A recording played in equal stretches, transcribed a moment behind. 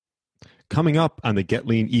Coming up on the Get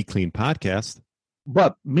Lean, Eat Clean podcast.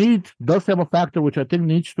 But meat does have a factor which I think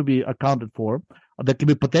needs to be accounted for that can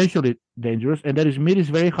be potentially dangerous, and that is meat is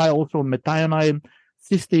very high also in methionine,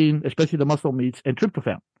 cysteine, especially the muscle meats, and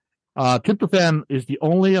tryptophan. Tryptophan is the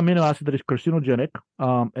only amino acid that is carcinogenic,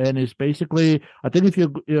 and is basically, I think if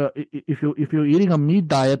you're eating a meat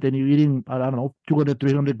diet and you're eating, I don't know, 200,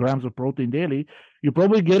 300 grams of protein daily, you're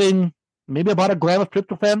probably getting maybe about a gram of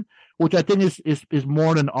tryptophan, which I think is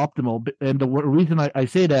more than optimal. And the reason I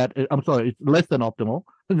say that, I'm sorry, it's less than optimal.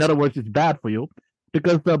 In other words, it's bad for you,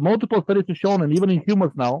 because the multiple studies have shown, and even in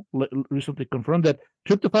humans now, recently confirmed, that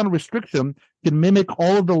tryptophan restriction can mimic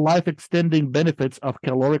all of the life-extending benefits of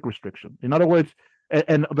caloric restriction. In other words,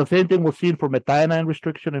 and the same thing was seen for methionine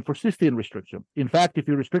restriction and for cysteine restriction. In fact, if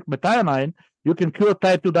you restrict methionine, you can cure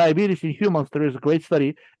type 2 diabetes in humans. There is a great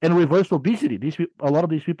study, and reverse obesity. A lot of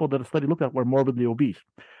these people that the study looked at were morbidly obese.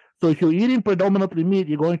 So if you're eating predominantly meat,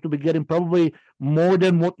 you're going to be getting probably more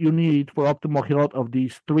than what you need for optimal health of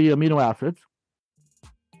these 3 amino acids.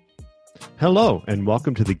 Hello, and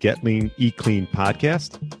welcome to the Get Lean, Eat Clean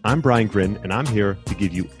podcast. I'm Brian Grin, and I'm here to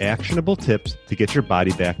give you actionable tips to get your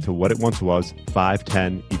body back to what it once was 5,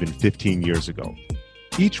 10, even 15 years ago.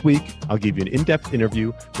 Each week, I'll give you an in-depth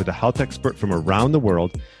interview with a health expert from around the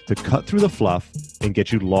world to cut through the fluff and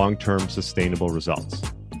get you long-term sustainable results.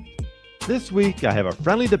 This week, I have a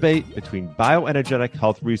friendly debate between bioenergetic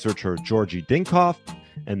health researcher Georgi Dinkov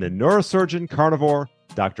and the neurosurgeon carnivore,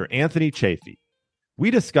 Dr. Anthony Chaffee.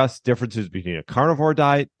 We discuss differences between a carnivore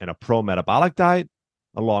diet and a pro-metabolic diet,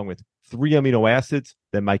 along with 3 amino acids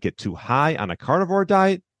that might get too high on a carnivore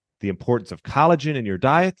diet, the importance of collagen in your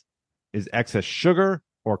diet, is excess sugar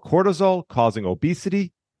or cortisol causing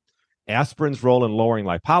obesity, aspirin's role in lowering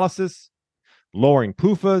lipolysis, lowering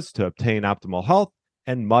PUFAs to obtain optimal health,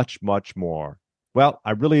 and much, much more. Well,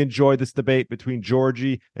 I really enjoyed this debate between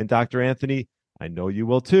Georgi and Dr. Anthony. I know you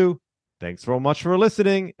will too. Thanks so much for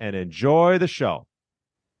listening and enjoy the show.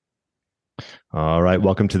 All right,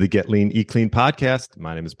 welcome to the Get Lean, Eat Clean podcast.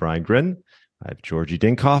 My name is Brian Grin. I have Georgi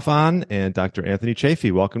Dinkov on and Dr. Anthony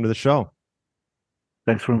Chaffee. Welcome to the show.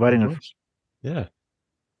 Thanks for inviting us. Yeah.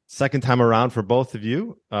 Second time around for both of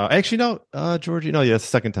you. Actually, no, Georgi. No, yeah,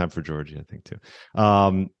 second time for Georgi, I think, too.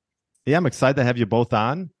 Yeah, I'm excited to have you both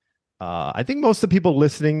on. I think most of the people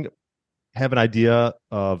listening have an idea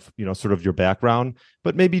of, sort of your background,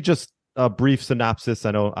 but maybe just a brief synopsis.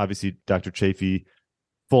 I know, obviously, Dr. Chaffee,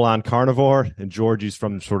 full-on carnivore, and Georgi's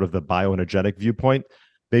from sort of the bioenergetic viewpoint.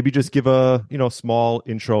 Maybe just give a, small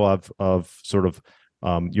intro of sort of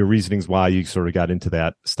your reasonings why you sort of got into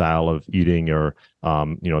that style of eating or,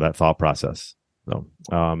 that thought process. So,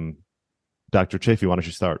 Dr. Chaffee, why don't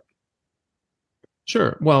you start?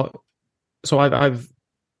 Sure. Well, so I've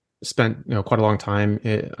spent quite a long time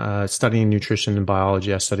studying nutrition and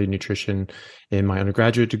biology. I studied nutrition in my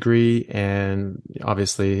undergraduate degree, and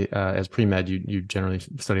obviously as pre-med, you generally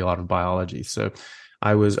study a lot of biology. So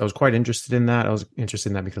I was quite interested in that. I was interested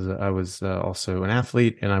in that because I was also an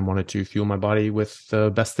athlete, and I wanted to fuel my body with the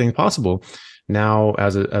best thing possible. Now,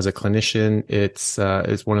 as a clinician, it's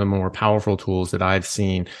one of the more powerful tools that I've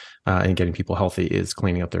seen in getting people healthy is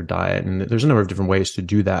cleaning up their diet. And there's a number of different ways to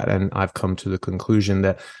do that. And I've come to the conclusion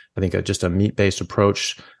that I think just a meat-based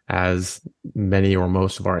approach, as many or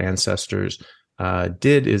most of our ancestors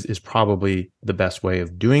did, is probably the best way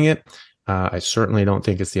of doing it. I certainly don't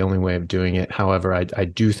think it's the only way of doing it. However, I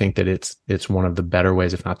do think that it's one of the better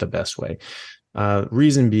ways, if not the best way.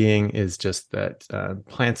 Reason being is just that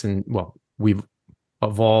plants we've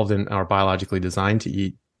evolved and are biologically designed to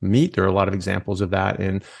eat meat. There are a lot of examples of that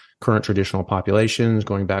in current traditional populations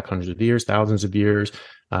going back hundreds of years, thousands of years.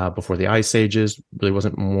 Before the ice ages, really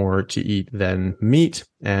wasn't more to eat than meat.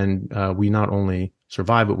 And we not only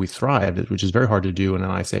survived, but we thrived, which is very hard to do in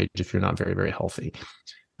an ice age if you're not very, very healthy.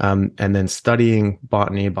 And then studying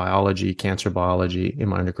botany, biology, cancer biology in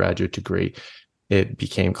my undergraduate degree, it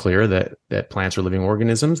became clear that plants are living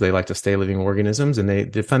organisms. They like to stay living organisms, and they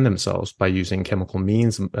defend themselves by using chemical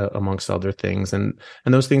means, amongst other things. And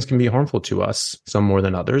those things can be harmful to us, some more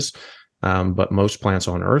than others. But most plants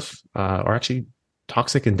on Earth are actually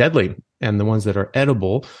toxic and deadly. And the ones that are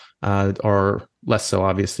edible are less so,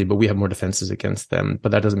 obviously, but we have more defenses against them.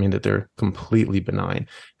 But that doesn't mean that they're completely benign.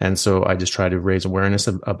 And so I just try to raise awareness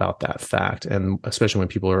about that fact. And especially when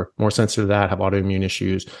people are more sensitive to that, have autoimmune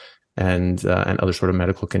issues, and other sort of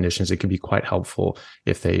medical conditions, it can be quite helpful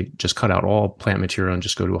if they just cut out all plant material and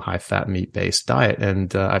just go to a high-fat, meat-based diet.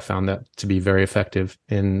 And I found that to be very effective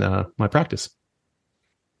in my practice.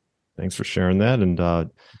 Thanks for sharing that. And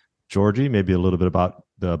Georgi, maybe a little bit about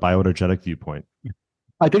the bioenergetic viewpoint.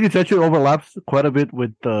 I think it actually overlaps quite a bit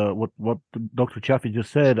with what Dr. Chaffee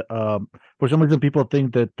just said. For some reason, people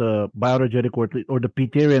think that bioenergetic or the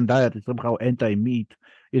Petarian diet is somehow anti-meat.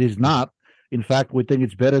 It is not. In fact, we think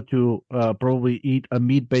it's better to probably eat a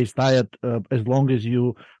meat-based diet as long as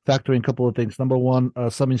you factor in a couple of things. Number one,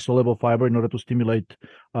 some insoluble fiber in order to stimulate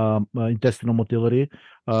intestinal motility.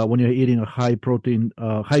 When you're eating a high protein,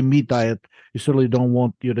 high meat diet, you certainly don't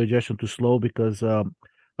want your digestion to slow because the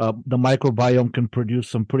microbiome can produce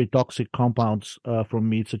some pretty toxic compounds from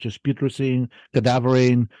meat, such as putrescine,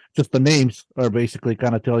 cadaverine. Just the names are basically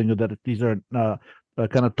kind of telling you that these are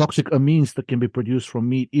kind of toxic amines that can be produced from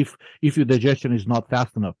meat if your digestion is not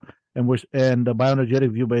fast enough. And the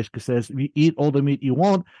bioenergetic view basically says you eat all the meat you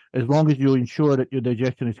want as long as you ensure that your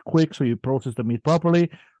digestion is quick, so you process the meat properly.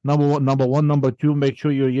 Number one. Number two, make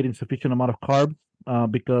sure you're eating sufficient amount of carbs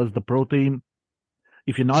because the protein,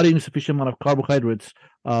 if you're not eating sufficient amount of carbohydrates,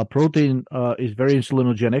 protein is very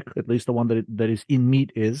insulinogenic, at least the one that is in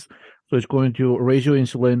meat is. So it's going to raise your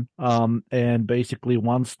insulin, and basically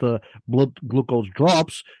once the blood glucose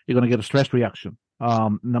drops, you're going to get a stress reaction.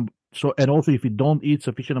 And also if you don't eat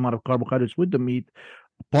sufficient amount of carbohydrates with the meat,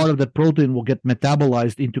 part of that protein will get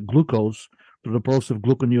metabolized into glucose through the process of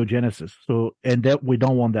gluconeogenesis. And that we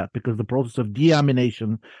don't want that because the process of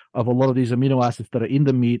deamination of a lot of these amino acids that are in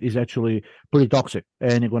the meat is actually pretty toxic,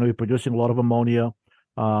 and you're going to be producing a lot of ammonia.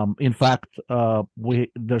 In fact,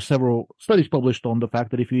 there's several studies published on the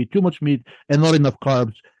fact that if you eat too much meat and not enough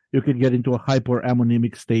carbs, you can get into a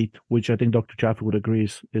hyperammonemic state, which I think Dr. Chaffee would agree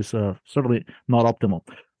is certainly not optimal.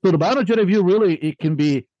 So the bioenergetic view really, it can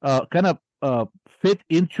be kind of fit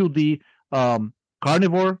into the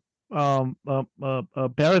carnivore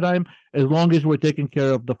paradigm as long as we're taking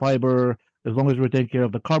care of the fiber, as long as we're taking care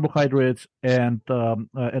of the carbohydrates, and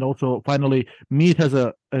also finally meat has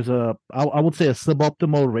I would say a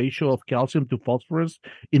suboptimal ratio of calcium to phosphorus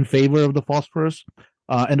in favor of the phosphorus,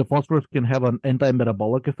 and the phosphorus can have an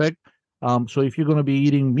anti-metabolic effect. So if you're going to be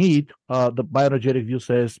eating meat, the bioenergetic view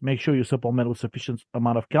says make sure you supplement with sufficient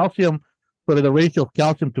amount of calcium, so that the ratio of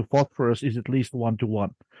calcium to phosphorus is at least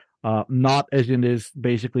 1-to-1. Not as in this,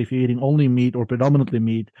 basically, if you're eating only meat or predominantly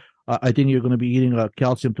meat, I think you're going to be eating a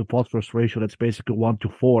calcium to phosphorus ratio that's basically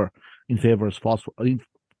 1-to-4 in favor of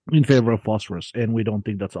phosphorus, and we don't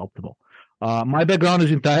think that's optimal. My background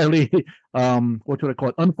is entirely, what should I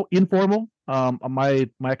call it, informal. My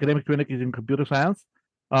academic training is in computer science,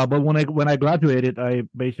 but when I graduated, I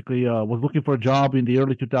basically was looking for a job in the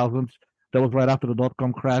early 2000s. That was right after the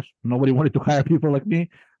dot-com crash. Nobody wanted to hire people like me.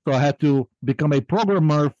 So I had to become a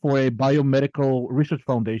programmer for a biomedical research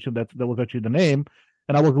foundation. That was actually the name.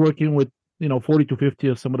 And I was working with 40 to 50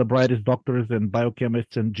 of some of the brightest doctors and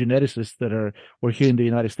biochemists and geneticists that were here in the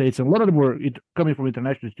United States. And a lot of them were coming from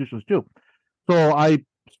international institutions too. So I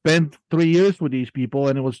spent 3 years with these people,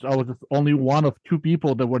 and I was only one of two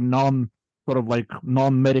people that were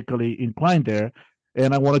non-medically inclined there.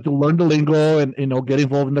 And I wanted to learn the lingo and get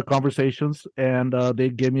involved in the conversations. And they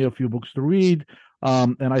gave me a few books to read.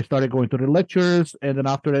 And I started going to the lectures, and then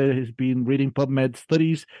after that, has been reading PubMed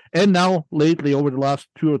studies, and now lately, over the last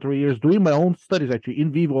 2 or 3 years, doing my own studies actually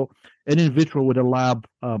in vivo and in vitro with a lab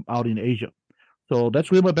out in Asia. So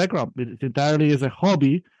that's really my background. It's entirely as a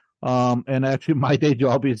hobby, and actually my day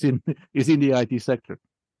job is in the IT sector.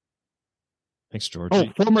 Thanks, Georgi.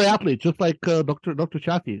 Oh, former athlete, just like Dr.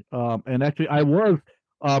 Chaffee, and actually I was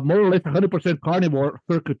more or less 100% carnivore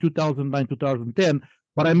circa 2009, 2010.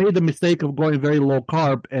 But I made the mistake of going very low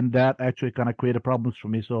carb, and that actually kind of created problems for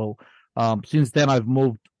me. So since then, I've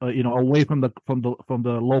moved, away from the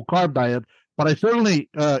low carb diet. But I certainly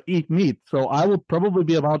eat meat, so I would probably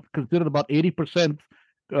be considered about 80%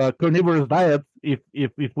 carnivorous diet if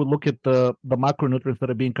we look at the macronutrients that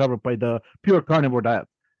are being covered by the pure carnivore diet.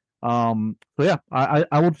 So yeah,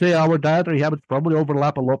 I would say our dietary habits probably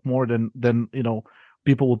overlap a lot more than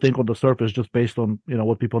people will think on the surface, just based on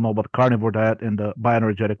what people know about the carnivore diet and the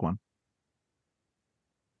bioenergetic one.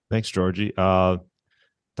 Thanks, Georgi. Dr.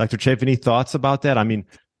 Chaffee, any thoughts about that? I mean,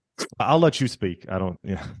 I'll let you speak. I don't.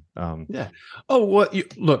 Yeah. Yeah. Oh, well,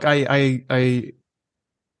 look, I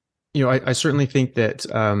certainly think that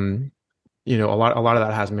a lot of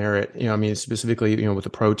that has merit. I mean, specifically, with the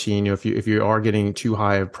protein, if you are getting too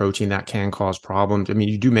high of protein, that can cause problems. I mean,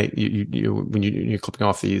 you do make when you're clipping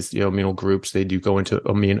off these amino groups, they do go into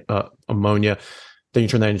ammonia. Then you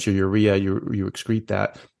turn that into urea. You excrete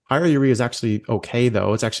that. Higher urea is actually okay,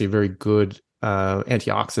 though. It's actually a very good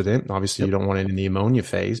antioxidant. Obviously, You don't want it in the ammonia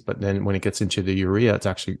phase, but then when it gets into the urea, it's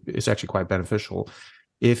actually quite beneficial.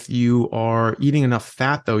 If you are eating enough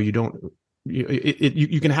fat, though, you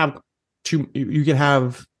can have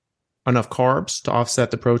enough carbs to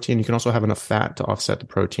offset the protein. You can also have enough fat to offset the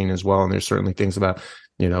protein as well. And there's certainly things about,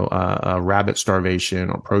 rabbit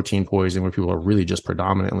starvation or protein poisoning where people are really just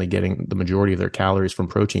predominantly getting the majority of their calories from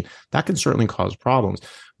protein. That can certainly cause problems,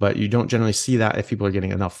 but you don't generally see that if people are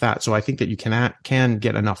getting enough fat. So I think that you can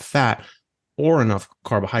get enough fat or enough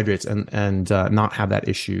carbohydrates and not have that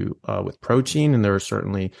issue with protein. And there are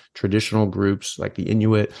certainly traditional groups like the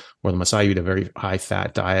Inuit or the Maasai who eat a very high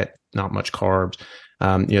fat diet, not much carbs.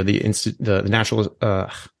 The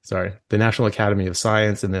National Academy of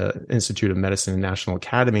Science and the Institute of Medicine and National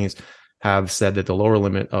Academies have said that the lower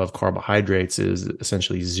limit of carbohydrates is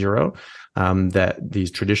essentially 0, that these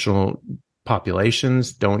traditional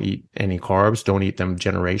populations don't eat any carbs, don't eat them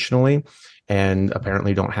generationally, and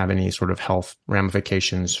apparently don't have any sort of health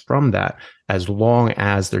ramifications from that as long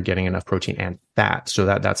as they're getting enough protein and fat. So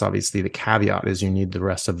that's obviously the caveat, is you need the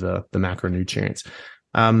rest of the macronutrients.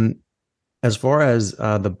 As far as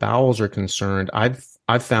the bowels are concerned, I've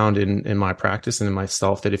found in my practice and in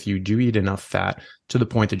myself that if you do eat enough fat to the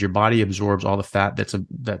point that your body absorbs all the fat that's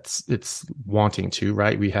it's wanting to,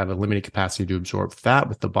 right? We have a limited capacity to absorb fat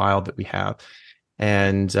with the bile that we have.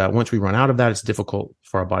 And once we run out of that, it's difficult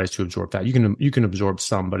for our bodies to absorb fat. You can absorb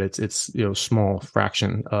some, but it's small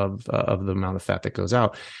fraction of the amount of fat that goes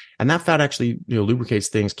out. And that fat actually lubricates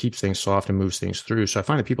things, keeps things soft, and moves things through. So I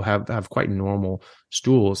find that people have quite normal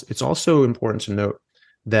stools. It's also important to note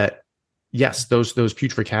that yes, those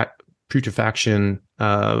putrefaction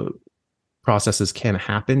processes can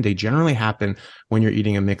happen. They generally happen when you're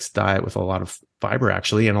eating a mixed diet with a lot of fiber,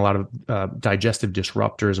 actually, and a lot of digestive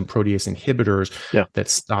disruptors and protease inhibitors that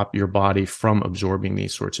stop your body from absorbing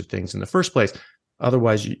these sorts of things in the first place.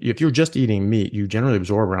 Otherwise, if you're just eating meat, you generally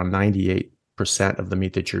absorb around 98% of the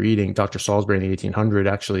meat that you're eating. Dr. Salisbury in the 1800s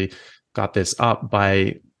actually got this up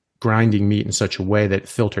by grinding meat in such a way that it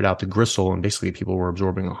filtered out the gristle, and basically people were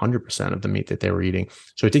absorbing 100% of the meat that they were eating.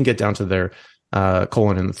 So it didn't get down to their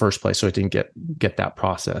colon in the first place. So it didn't get that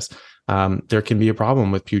process. There can be a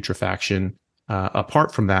problem with putrefaction.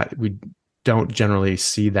 Apart from that, we don't generally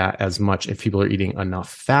see that as much if people are eating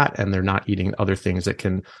enough fat and they're not eating other things that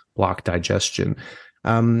can block digestion.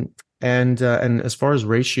 And as far as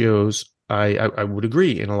ratios, I would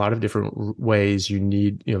agree. In a lot of different ways, you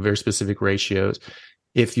need very specific ratios.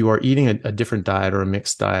 If you are eating a different diet or a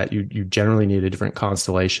mixed diet, you generally need a different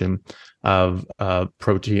constellation of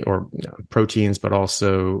proteins, but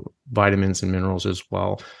also vitamins and minerals as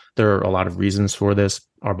well. There are a lot of reasons for this.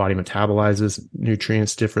 Our body metabolizes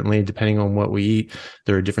nutrients differently depending on what we eat.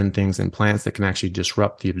 There are different things in plants that can actually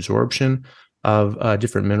disrupt the absorption of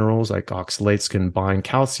different minerals, like oxalates can bind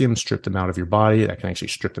calcium, strip them out of your body. That can actually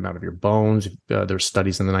strip them out of your bones. There's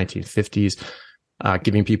studies in the 1950s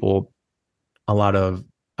giving people a lot of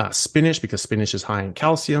spinach because spinach is high in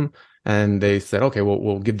calcium. And they said, okay, well,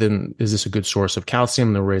 we'll give them, is this a good source of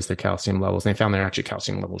calcium? They'll raise their calcium levels. And they found their actually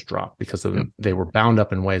calcium levels dropped because they were bound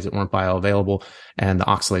up in ways that weren't bioavailable. And the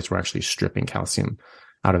oxalates were actually stripping calcium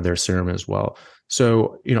out of their serum as well.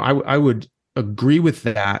 So, I would agree with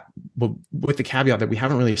that, but with the caveat that we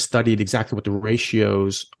haven't really studied exactly what the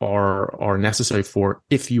ratios are necessary for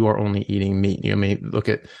if you are only eating meat. Look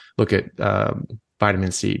at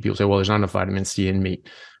vitamin C. People say, well, there's not enough vitamin C in meat.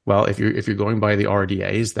 Well, if you're going by the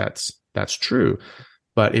RDAs, that's true.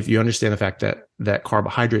 But if you understand the fact that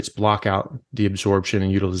carbohydrates block out the absorption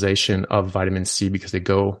and utilization of vitamin C because they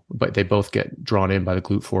both get drawn in by the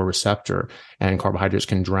GLUT4 receptor, and carbohydrates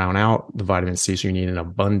can drown out the vitamin C. So you need an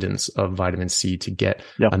abundance of vitamin C to get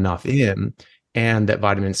enough in. And that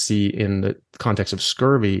vitamin C in the context of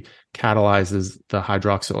scurvy catalyzes the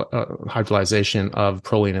hydrolyzation of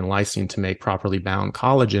proline and lysine to make properly bound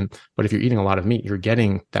collagen. But if you're eating a lot of meat, you're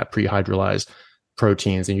getting that prehydrolyzed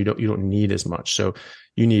proteins and you don't need as much. So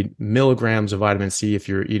you need milligrams of vitamin C if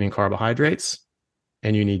you're eating carbohydrates,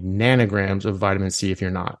 and you need nanograms of vitamin C if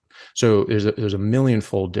you're not. So there's a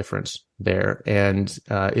millionfold difference there. And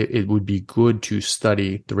it would be good to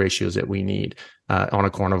study the ratios that we need on a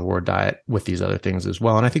carnivore diet with these other things as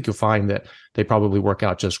well. And I think you'll find that they probably work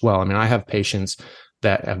out just well. I mean, I have patients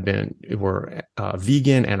that were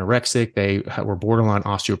vegan, anorexic. They were borderline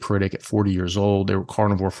osteoporotic at 40 years old. They were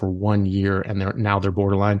carnivore for 1 year, and they're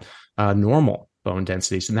borderline normal bone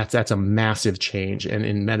densities. And that's a massive change. And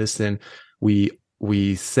in medicine, we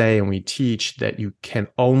say and we teach that you can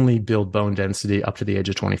only build bone density up to the age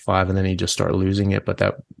of 25, and then you just start losing it. But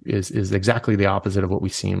that is exactly the opposite of what we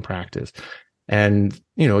see in practice. And,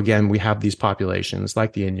 again, we have these populations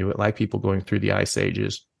like the Inuit, like people going through the ice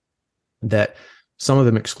ages, that some of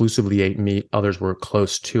them exclusively ate meat, others were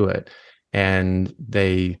close to it, and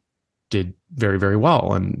they did very, very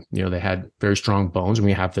well. And, they had very strong bones, and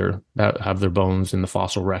we have their bones in the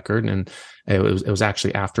fossil record. And it was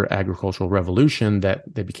actually after agricultural revolution that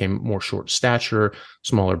they became more short stature,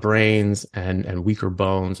 smaller brains, and weaker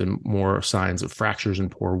bones, and more signs of fractures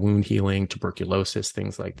and poor wound healing, tuberculosis,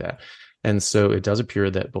 things like that. And so it does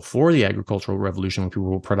appear that before the agricultural revolution, when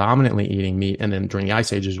people were predominantly eating meat, and then during the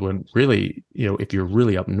ice ages, when really, if you're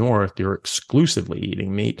really up north, you're exclusively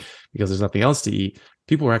eating meat because there's nothing else to eat,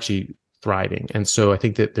 people were actually thriving. And so I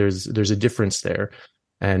think that there's a difference there.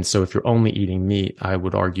 And so if you're only eating meat, I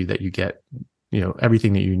would argue that you get,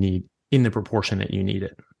 everything that you need in the proportion that you need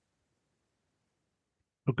it.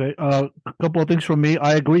 Okay, a couple of things from me.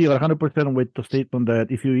 I agree 100% with the statement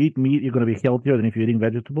that if you eat meat, you're going to be healthier than if you're eating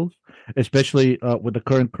vegetables, especially with the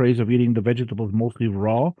current craze of eating the vegetables mostly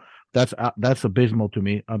raw. That's abysmal to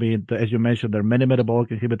me. I mean, as you mentioned, there are many metabolic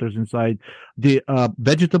inhibitors inside. The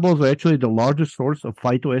vegetables are actually the largest source of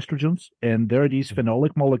phytoestrogens, and there are these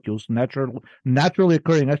phenolic molecules, naturally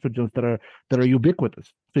occurring estrogens that are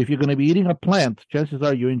ubiquitous. So if you're going to be eating a plant, chances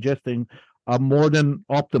are you're ingesting more than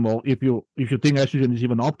optimal, if you think estrogen is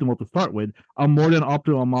even optimal to start with, a more than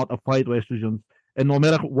optimal amount of phytoestrogens. And no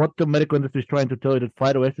matter what the medical industry is trying to tell you that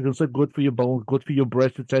phytoestrogens are good for your bones, good for your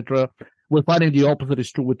breasts, etc., we're finding the opposite is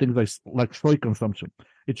true with things like soy consumption.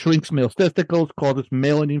 It shrinks male testicles, causes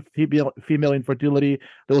male and female infertility.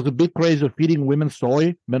 There was a big craze of feeding women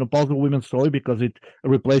soy, menopausal women soy, because it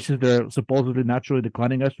replaces their supposedly naturally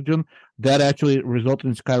declining estrogen. That actually resulted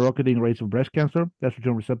in skyrocketing rates of breast cancer,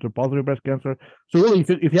 estrogen receptor positive breast cancer. So really,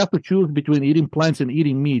 if you have to choose between eating plants and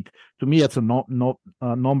eating meat, to me, it's a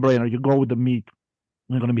non-brainer. You go with the meat,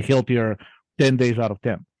 you're going to be healthier 10 days out of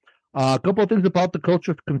 10. A couple of things about the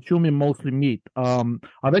culture of consuming mostly meat.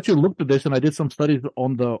 I've actually looked at this, and I did some studies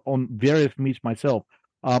on various meats myself.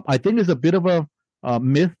 I think there's a bit of a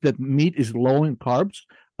myth that meat is low in carbs.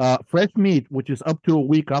 Fresh meat, which is up to a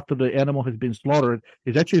week after the animal has been slaughtered,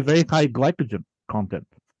 is actually very high glycogen content.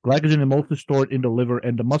 Glycogen is mostly stored in the liver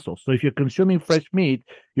and the muscles. So if you're consuming fresh meat,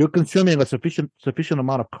 you're consuming a sufficient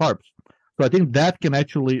amount of carbs. So I think that can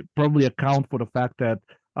actually probably account for the fact that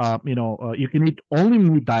you can eat only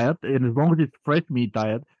meat diet, and as long as it's fresh meat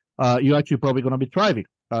diet, you're actually probably going to be thriving,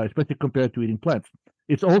 especially compared to eating plants.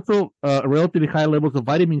 It's also relatively high levels of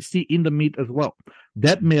vitamin C in the meat as well.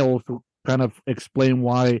 That may also kind of explain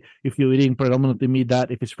why, if you're eating predominantly meat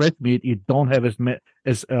diet, if it's fresh meat, you don't have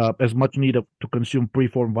as much need to consume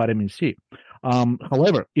preformed vitamin C.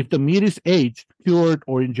 However, if the meat is aged, cured,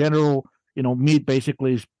 or in general, meat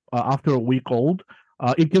basically is after a week old,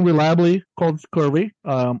 it can reliably cause scurvy,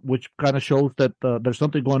 which kind of shows that there's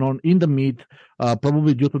something going on in the meat,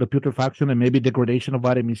 probably due to the putrefaction and maybe degradation of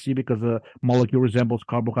vitamin C, because the molecule resembles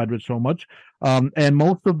carbohydrates so much. And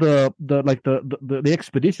most of the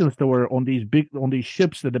expeditions that were on these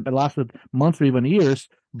ships that lasted months or even years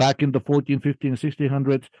back in the 14, 15,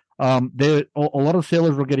 1600s, a lot of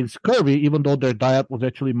sailors were getting scurvy, even though their diet was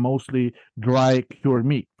actually mostly dry cured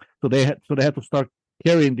meat. So they had to start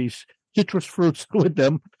carrying these citrus fruits with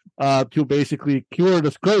them to basically cure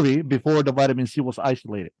the scurvy before the vitamin C was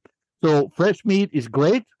isolated. So fresh meat is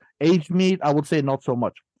great. Aged meat, I would say not so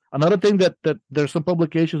much. Another thing that there's some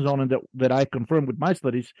publications on and that I confirmed with my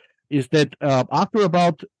studies is that after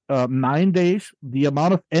about 9 days, the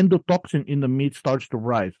amount of endotoxin in the meat starts to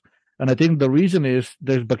rise. And I think the reason is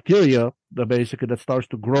there's bacteria that starts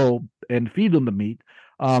to grow and feed on the meat.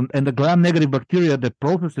 And the gram-negative bacteria that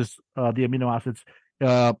processes the amino acids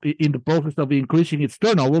in the process of increasing its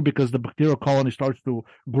turnover, because the bacterial colony starts to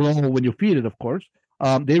grow when you feed it, of course,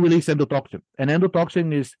 they release endotoxin. And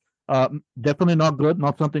endotoxin is definitely not good,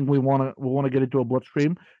 not something we want to get into a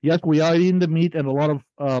bloodstream. Yes, we are eating the meat, and a lot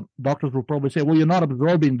of doctors will probably say, well, you're not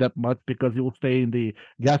absorbing that much because it will stay in the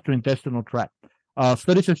gastrointestinal tract.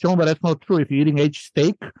 Studies have shown that that's not true. If you're eating aged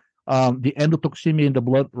steak, the endotoxemia in the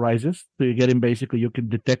blood rises. So you're getting you can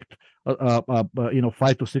detect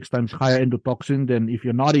 5 to 6 times higher endotoxin than if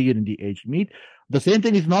you're not eating the aged meat. The same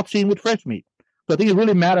thing is not seen with fresh meat. So I think it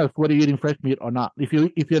really matters whether you're eating fresh meat or not. If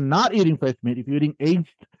you're not eating fresh meat, if you're eating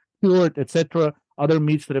aged, cured, etc., other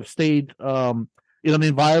meats that have stayed in an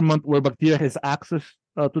environment where bacteria has access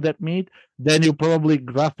to that meat, then you're probably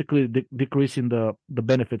drastically decreasing the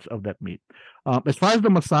benefits of that meat. As far as the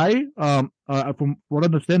Maasai, from what I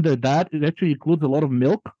understand, their diet, it actually includes a lot of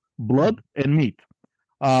milk, blood, and meat.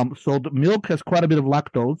 So the milk has quite a bit of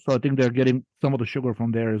lactose, so I think they're getting some of the sugar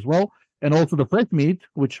from there as well. And also the fresh meat,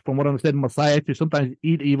 which from what I understand, Maasai actually sometimes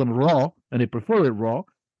eat even raw, and they prefer it raw.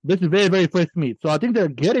 This is very, very fresh meat. So I think they're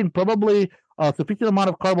getting probably a sufficient amount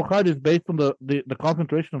of carbohydrates based on the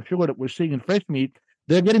concentration of sugar that we're seeing in fresh meat.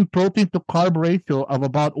 They're getting protein to carb ratio of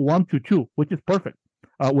about 1 to 2, which is perfect.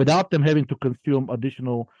 without them having to consume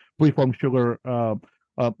additional preformed sugar. Well,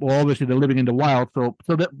 obviously they're living in the wild, but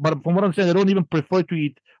from what I'm saying, they don't even prefer to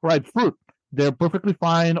eat ripe fruit. They're perfectly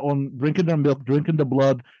fine on drinking their milk, drinking the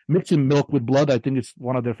blood, mixing milk with blood. I think it's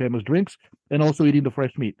one of their famous drinks, and also eating the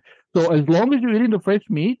fresh meat. So as long as you're eating the fresh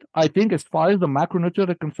meat, I think as far as the macronutrients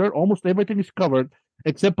are concerned, almost everything is covered,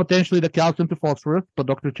 except potentially the calcium to phosphorus. But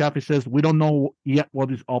Dr. Chaffee says we don't know yet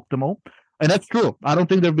what is optimal. And that's true. I don't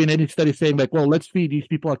think there have been any studies saying like, well, let's feed these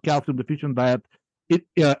people a calcium deficient diet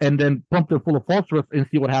and then pump them full of phosphorus and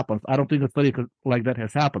see what happens. I don't think a study like that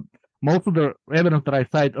has happened. Most of the evidence that I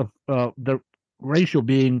cite of the ratio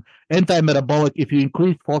being anti-metabolic if you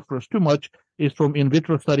increase phosphorus too much is from in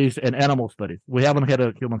vitro studies and animal studies. We haven't had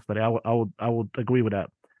a human study. I would agree with that.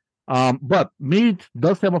 But meat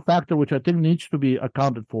does have a factor which I think needs to be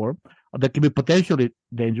accounted for that can be potentially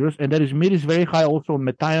dangerous, and that is meat is very high also in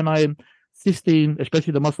methionine, cysteine,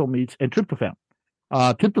 especially the muscle meats, and tryptophan.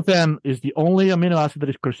 Tryptophan is the only amino acid that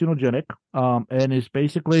is carcinogenic, and is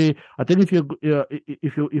basically, I think if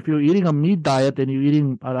you're eating a meat diet and you're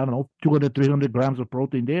eating, I don't know, 200, 300 grams of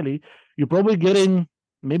protein daily, you're probably getting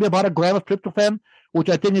maybe about a gram of tryptophan, which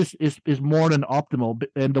I think is more than optimal.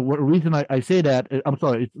 And the reason I say that, I'm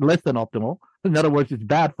sorry, it's less than optimal. In other words, it's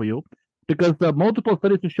bad for you. Because the multiple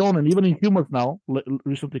studies have shown, and even in humans now,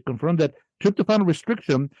 recently confirmed that tryptophan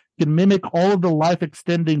restriction can mimic all of the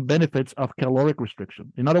life-extending benefits of caloric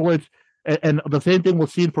restriction. In other words, and the same thing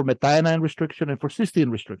was seen for methionine restriction and for cysteine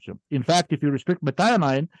restriction. In fact, if you restrict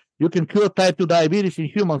methionine, you can cure type 2 diabetes in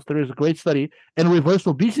humans. There is a great study, and reverse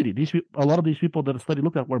obesity. A lot of these people that the study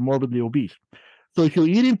looked at were morbidly obese. So if you're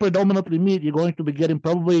eating predominantly meat, you're going to be getting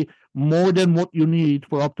probably more than what you need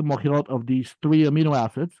for optimal health of these 3 amino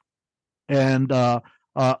acids. And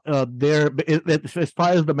they're, as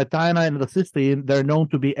far as the methionine and the cysteine, they're known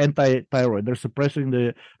to be anti-thyroid. They're suppressing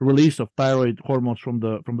the release of thyroid hormones from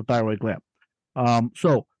the thyroid gland.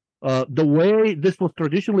 So the way this was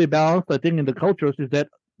traditionally balanced, I think, in the cultures is that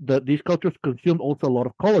these cultures consumed also a lot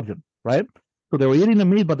of collagen, right? So they were eating the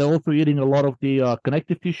meat, but they're also eating a lot of the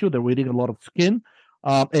connective tissue. They're eating a lot of skin.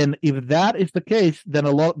 And if that is the case, then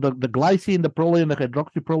a lot the glycine, the proline, the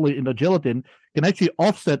hydroxyproline in the gelatin can actually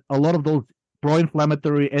offset a lot of those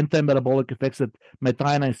pro-inflammatory, anti-metabolic effects that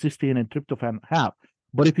methionine, cysteine, and tryptophan have.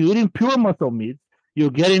 But if you're eating pure muscle meat,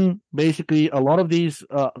 you're getting basically a lot of these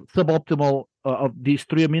suboptimal of these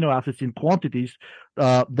 3 amino acids in quantities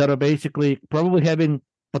that are basically probably having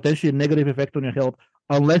potentially a negative effect on your health,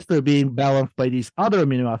 unless they're being balanced by these other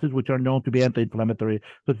amino acids, which are known to be anti-inflammatory,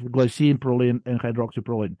 such as glycine, proline, and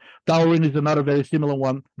hydroxyproline. Taurine is another very similar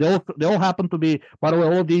one. They all happen to be, by the way,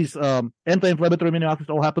 all of these anti-inflammatory amino acids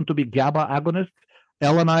all happen to be GABA agonists,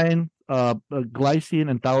 alanine, glycine,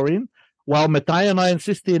 and taurine, while methionine,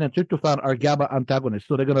 cysteine, and tryptophan are GABA antagonists.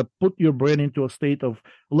 So they're going to put your brain into a state of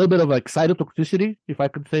a little bit of like cytotoxicity, if I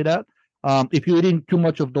could say that, if you're eating too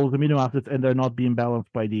much of those amino acids and they're not being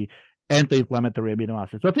balanced by the anti-inflammatory amino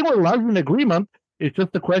acids. So I think we're largely in agreement. It's just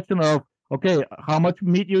a question of, okay, how much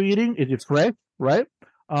meat you're eating? Is it fresh, right?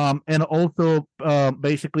 And also,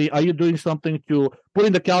 basically, are you doing something to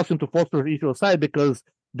putting the calcium to phosphorus issue aside, because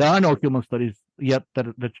there are no human studies yet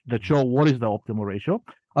that show what is the optimal ratio.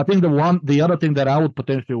 I think the other thing that I would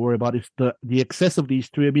potentially worry about is the excess of these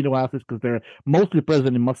 3 amino acids, because they're mostly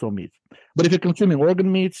present in muscle meats. But if you're consuming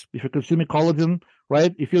organ meats, if you're consuming collagen,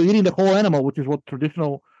 right? If you're eating the whole animal, which is what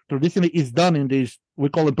traditionally is done in these, we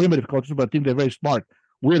call them primitive cultures, but I think they're very smart.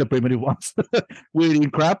 We're the primitive ones. We're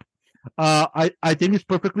eating crap. I think it's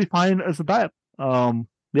perfectly fine as a diet.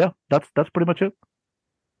 Yeah, that's pretty much it.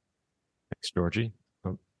 Thanks, Georgi.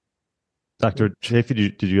 Dr. Chaffee,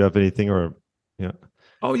 did you have anything or yeah?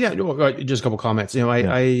 Oh yeah, just a couple comments. I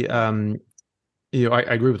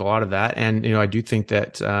agree with a lot of that, and I do think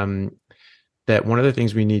that that one of the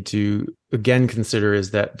things we need to again consider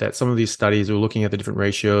is that some of these studies are looking at the different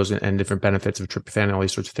ratios and different benefits of tryptophan and all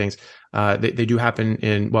these sorts of things. They do happen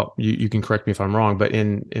in, well, you can correct me if I'm wrong, but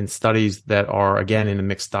in studies that are again in a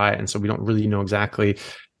mixed diet, and so we don't really know exactly,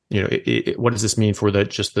 what does this mean for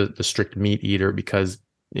the strict meat eater, because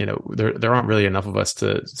there aren't really enough of us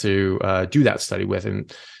to do that study with,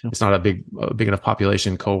 and it's not a big enough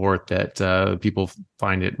population cohort that people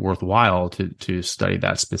find it worthwhile to study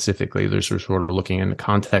that specifically. They're sort of looking in the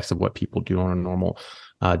context of what people do on a normal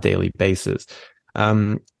daily basis,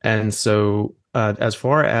 and so as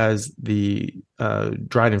far as the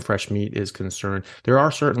dried and fresh meat is concerned, there are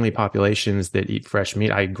certainly populations that eat fresh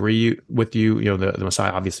meat. I agree with you. The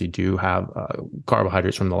Maasai obviously do have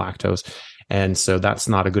carbohydrates from the lactose. And so that's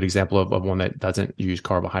not a good example of one that doesn't use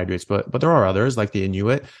carbohydrates, but there are others like the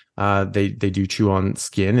Inuit. They do chew on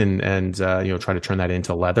skin and try to turn that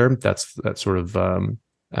into leather. That's sort of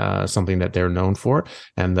something that they're known for.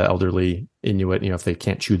 And the elderly Inuit, if they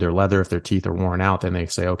can't chew their leather, if their teeth are worn out, then they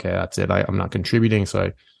say, okay, that's it. I'm not contributing. So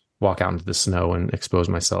I walk out into the snow and expose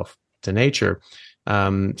myself to nature.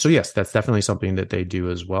 So yes, that's definitely something that they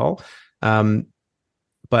do as well.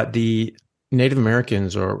 But the Native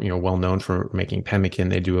Americans are, well known for making pemmican.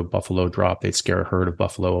 They do a buffalo drop. They'd scare a herd of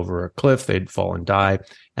buffalo over a cliff. They'd fall and die,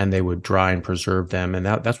 and they would dry and preserve them. And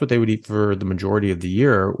that's what they would eat for the majority of the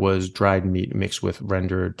year, was dried meat mixed with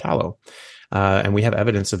rendered tallow. And we have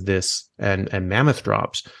evidence of this and mammoth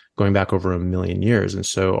drops going back over 1 million years. And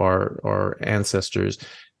so our ancestors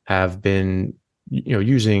have been,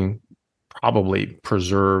 using probably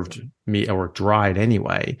preserved meat, or dried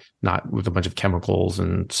anyway, not with a bunch of chemicals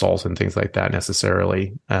and salts and things like that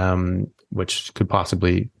necessarily, which could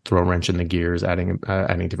possibly throw a wrench in the gears. Adding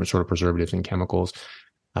different sort of preservatives and chemicals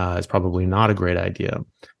is probably not a great idea.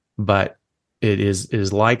 But it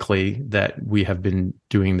is likely that we have been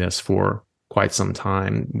doing this for quite some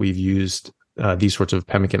time. We've used these sorts of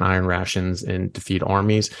pemmican iron rations to feed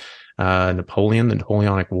armies. The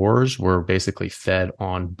Napoleonic Wars were basically fed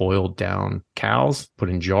on boiled down cows, put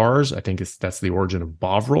in jars. I think that's the origin of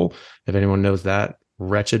Bovril, if anyone knows that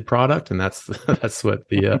wretched product. And that's what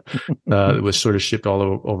it was sort of shipped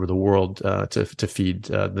all over the world to feed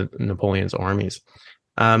the Napoleon's armies.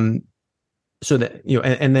 So that,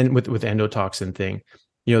 and then with the endotoxin thing,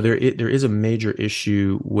 there is a major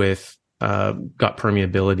issue with gut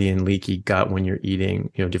permeability and leaky gut when you're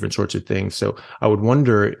eating, different sorts of things. So I would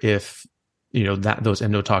wonder if, those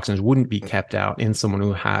endotoxins wouldn't be kept out in someone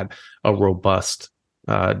who had a robust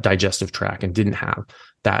digestive tract and didn't have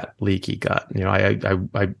that leaky gut.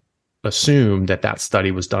 I assume that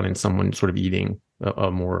study was done in someone sort of eating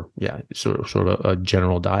a more, sort of a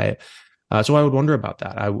general diet. So I would wonder about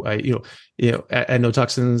that.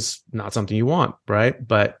 Endotoxins, not something you want, right?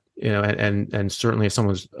 But and certainly if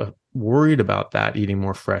someone's worried about that, eating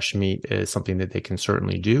more fresh meat is something that they can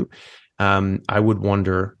certainly do. I would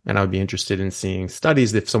wonder, and I would be interested in seeing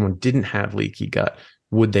studies, if someone didn't have leaky gut,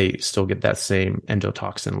 would they still get that same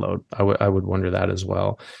endotoxin load? I would wonder that as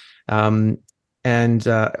well. It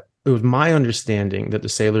was my understanding that the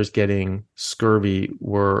sailors getting scurvy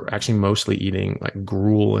were actually mostly eating like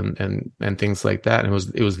gruel and things like that. And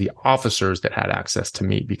it was the officers that had access to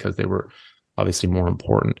meat because they were obviously more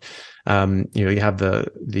important. You have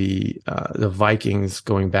the Vikings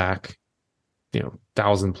going back,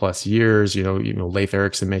 1,000+ years, Leif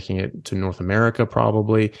Erikson making it to North America,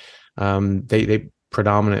 probably. They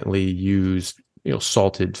predominantly used,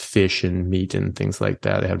 salted fish and meat and things like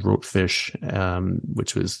that. They had root fish,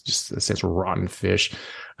 which was just essentially rotten fish.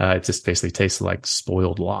 It just basically tasted like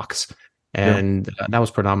spoiled lox. And that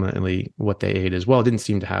was predominantly what they ate as well. It didn't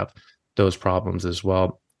seem to have those problems as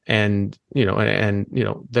well. And,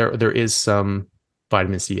 there is some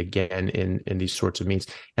vitamin C again in these sorts of meats.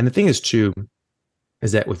 And the thing is too,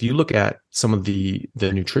 is that if you look at some of the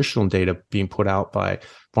nutritional data being put out by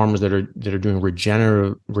farmers that are doing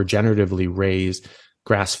regeneratively raised,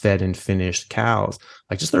 grass-fed and finished cows,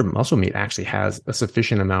 like just their muscle meat actually has a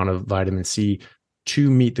sufficient amount of vitamin C to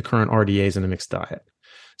meet the current RDAs in a mixed diet.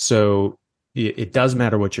 So it does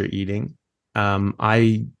matter what you're eating.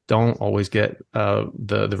 I don't always get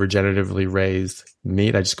the regeneratively raised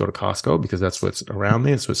meat. I just go to Costco because that's what's around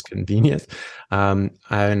me and so it's convenient. And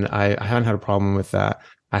I haven't had a problem with that.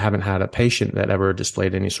 I haven't had a patient that ever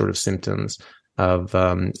displayed any sort of symptoms of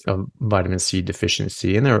vitamin C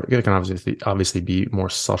deficiency. And there can obviously be more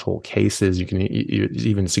subtle cases. You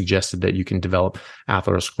even suggested that you can develop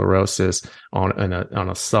atherosclerosis on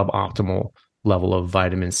a suboptimal level of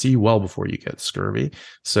vitamin C well before you get scurvy.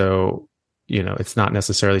 So it's not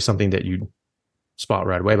necessarily something that you spot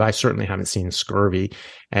right away, but I certainly haven't seen scurvy.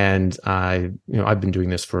 And I've been doing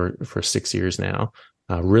this for 6 years now,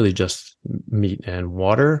 really just meat and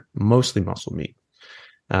water, mostly muscle meat.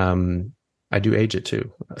 I do age it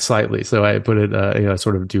too, slightly. So I put it,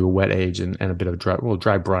 sort of do a wet age and a bit of dry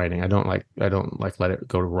brining. I don't like let it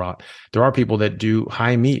go to rot. There are people that do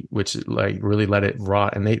high meat, which like really let it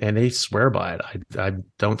rot, and they swear by it. I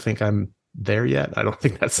don't think I'm there yet. I don't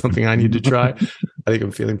think that's something I need to try. I think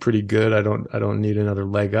I'm feeling pretty good. I don't need another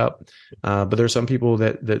leg up. But there are some people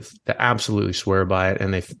that absolutely swear by it,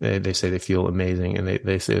 and they say they feel amazing, and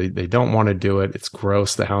they say they don't want to do it. It's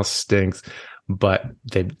gross. The house stinks, but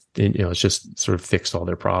it's just sort of fixed all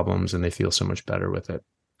their problems, and they feel so much better with it.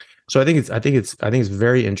 So I think it's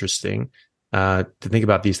very interesting to think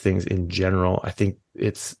about these things in general. I think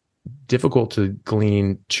it's difficult to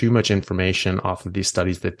glean too much information off of these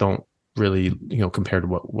studies that don't really, compared to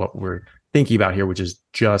what we're thinking about here, which is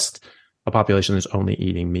just a population that's only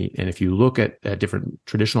eating meat. And if you look at different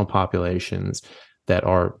traditional populations, that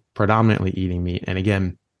are predominantly eating meat. And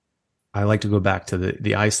again, I like to go back to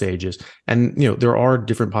the ice ages, and there are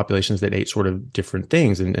different populations that ate sort of different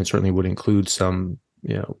things, and certainly would include some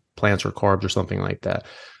plants or carbs or something like that.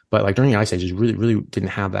 But like during the ice ages, really didn't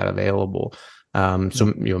have that available.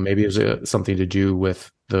 So maybe it was something to do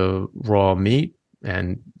with the raw meat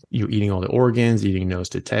and eating all the organs, eating nose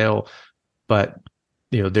to tail. But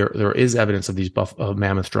there is evidence of these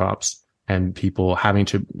mammoth drops and people having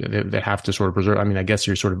to, they have to sort of preserve. I mean, I guess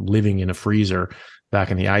you're sort of living in a freezer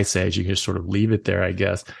back in the ice age. You can just sort of leave it there, I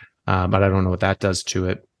guess. But I don't know what that does to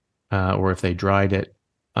it, or if they dried it.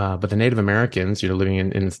 But the Native Americans, living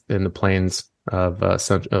in the plains of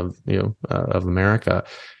America,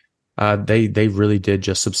 they really did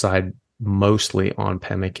just subside mostly on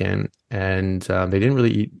pemmican, and they didn't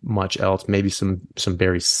really eat much else. Maybe some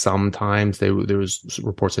berries sometimes. There was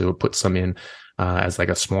reports that they would put some in as like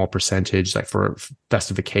a small percentage, like for a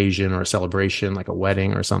festive occasion or a celebration, like a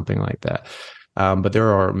wedding or something like that. But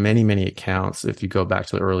there are many accounts, if you go back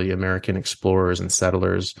to the early American explorers and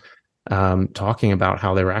settlers, talking about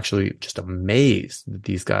how they were actually just amazed that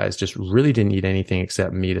these guys just really didn't eat anything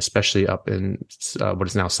except meat, especially up in what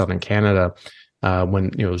is now southern Canada, when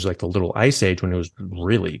it was like the little ice age, when it was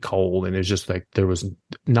really cold, and it was just like there was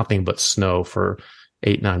nothing but snow for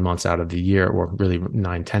 8-9 months out of the year, or really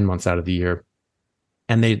 9-10 months out of the year.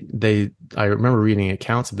 And I remember reading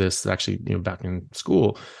accounts of this actually, back in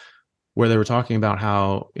school, where they were talking about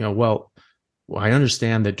how, well, I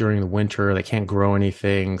understand that during the winter they can't grow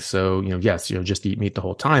anything, so yes, just eat meat the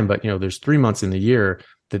whole time. But there's 3 months in the year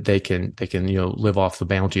that they can live off the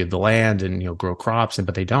bounty of the land and grow crops,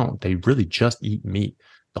 but they don't. They really just eat meat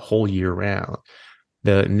the whole year round.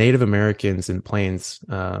 The Native Americans and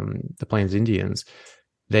the Plains Indians,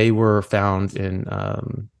 they were found in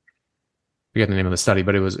I forget the name of the study,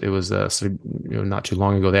 but it was not too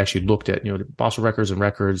long ago. They actually looked at fossil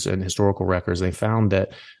records and historical records. They found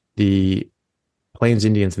that the Plains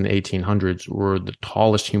Indians in the 1800s were the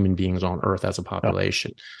tallest human beings on Earth as a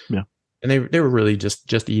population. Yeah. And they were really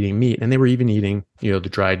just eating meat, and they were even eating the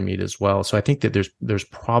dried meat as well. So I think that there's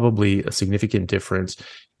probably a significant difference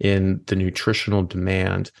in the nutritional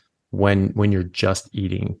demand when you're just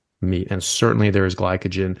eating meat, and certainly there is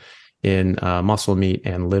glycogen in muscle meat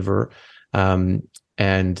and liver, and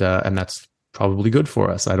that's probably good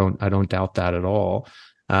for us. I don't doubt that at all.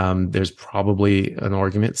 There's probably an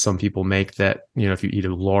argument some people make that, if you eat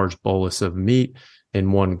a large bolus of meat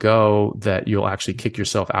in one go, that you'll actually kick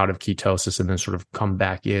yourself out of ketosis and then sort of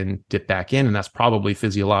dip back in. And that's probably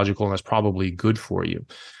physiological, and that's probably good for you.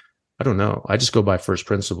 I don't know. I just go by first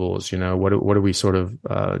principles. What are we sort of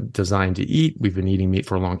designed to eat? We've been eating meat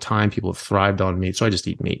for a long time. People have thrived on meat. So I just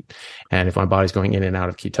eat meat. And if my body's going in and out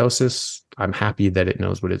of ketosis, I'm happy that it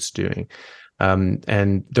knows what it's doing.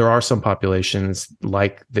 And there are some populations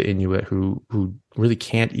like the Inuit who really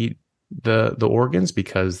can't eat the organs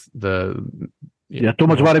because too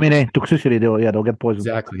much vitamin A toxicity. They'll get poisoned.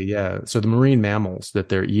 Exactly. Yeah. So the marine mammals that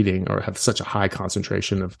they're eating have such a high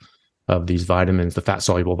concentration of these vitamins, the fat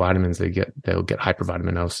soluble vitamins, they'll get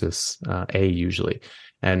hypervitaminosis A usually.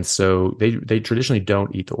 And so they traditionally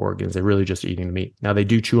don't eat the organs. They're really just eating the meat. Now they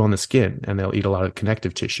do chew on the skin, and they'll eat a lot of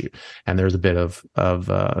connective tissue. And there's a bit of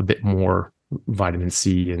a bit more vitamin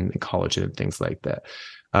C and collagen and things like that.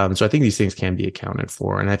 So I think these things can be accounted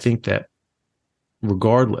for. And I think that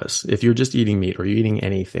regardless, if you're just eating meat or you're eating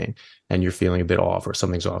anything and you're feeling a bit off or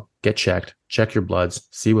something's off, get checked, check your bloods,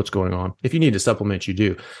 see what's going on. If you need to supplement, you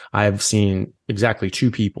do. I've seen exactly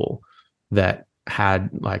 2 people that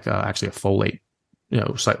had actually a folate,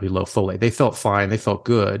 slightly low folate. They felt fine. They felt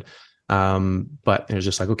good. But it was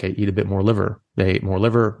just like, okay, eat a bit more liver. They ate more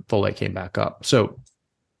liver, folate came back up. So,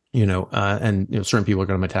 certain people are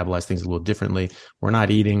going to metabolize things a little differently. We're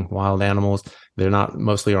not eating wild animals.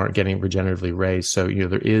 Mostly aren't getting regeneratively raised. So,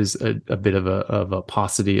 there is a bit of a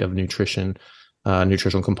paucity of nutritional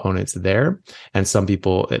components there. And some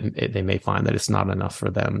people, they may find that it's not enough for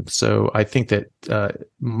them. So I think that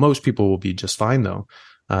most people will be just fine though,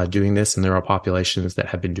 doing this. And there are populations that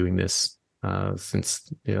have been doing this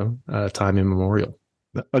since, time immemorial.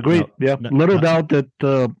 Agreed. Little doubt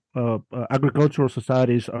that agricultural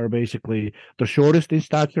societies are basically the shortest in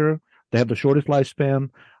stature. They have the shortest lifespan.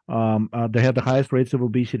 They have the highest rates of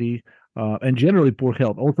obesity, and generally poor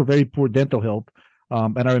health. Also, very poor dental health.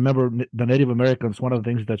 And I remember the Native Americans. One of the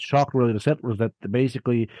things that shocked really the settlers that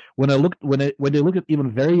basically when they looked at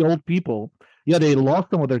even very old people, they lost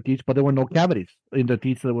some of their teeth, but there were no cavities in the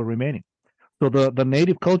teeth that were remaining. So the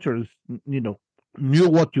native cultures, knew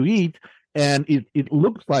what to eat, And it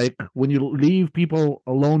looks like when you leave people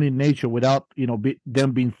alone in nature without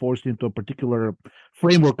them being forced into a particular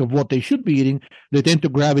framework of what they should be eating, they tend to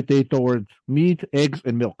gravitate towards meat, eggs,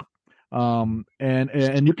 and milk.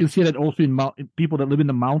 And you can see that also in people that live in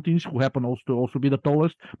the mountains, who happen also to also be the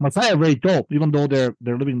tallest. Maasai are very tall, even though they're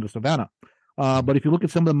living in the savannah. But if you look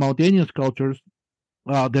at some of the mountainous cultures,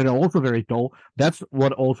 they're also very tall. That's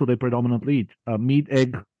what also they predominantly eat: meat,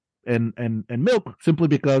 egg, and milk, simply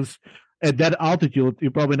because at that altitude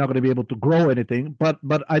you're probably not going to be able to grow anything. But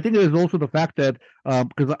I think there's also the fact that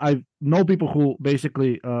because I know people who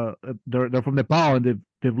basically they're from Nepal, and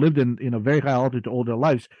they've lived in a very high altitude all their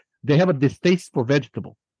lives. They have a distaste for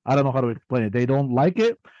vegetable. I don't know how to explain it. They don't like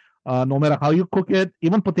it, no matter how you cook it.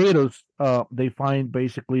 Even potatoes, they find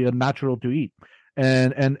basically unnatural to eat.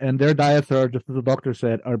 And their diets are, just as the doctor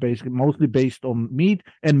said, are basically mostly based on meat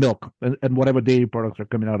and milk and whatever dairy products are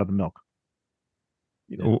coming out of the milk.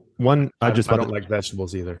 I don't like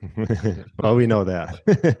vegetables either. Well, we know that.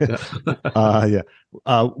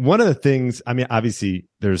 One of the things, I mean, obviously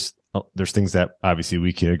there's things that obviously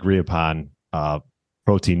we can agree upon,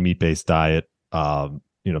 protein, meat-based diet, the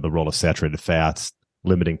role of saturated fats,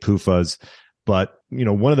 limiting PUFAs. But,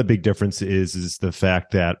 one of the big differences is the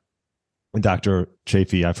fact that, Dr.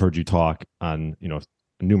 Chaffee, I've heard you talk on,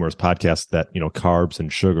 numerous podcasts that, carbs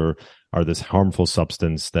and sugar are this harmful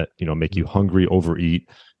substance that, make you hungry, overeat,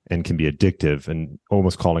 and can be addictive, and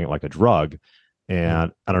almost calling it like a drug.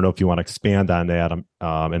 And I don't know if you want to expand on that.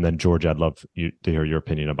 And then George, I'd love to hear your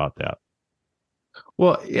opinion about that.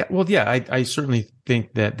 Well, yeah. I certainly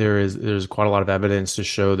think that there's quite a lot of evidence to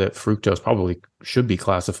show that fructose probably should be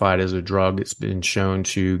classified as a drug. It's been shown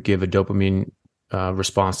to give a dopamine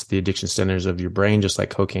response to the addiction centers of your brain, just like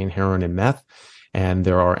cocaine, heroin, and meth. And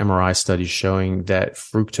there are MRI studies showing that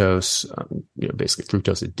fructose, basically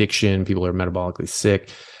fructose addiction, people who are metabolically sick,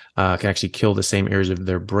 can actually kill the same areas of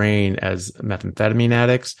their brain as methamphetamine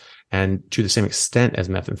addicts, and to the same extent as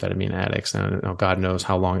methamphetamine addicts. And God knows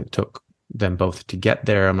how long it took them both to get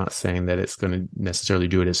there. I'm not saying that it's going to necessarily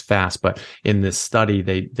do it as fast, but in this study,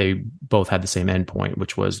 they both had the same endpoint,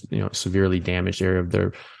 which was, severely damaged area of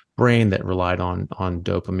their brain that relied on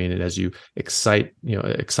dopamine. And as you excite,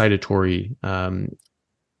 excitatory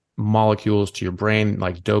molecules to your brain,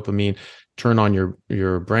 like dopamine, turn on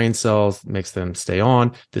your brain cells, makes them stay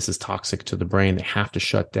on. This is toxic to the brain. They have to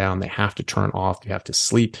shut down. They have to turn off. You have to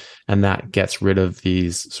sleep. And that gets rid of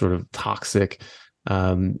these sort of toxic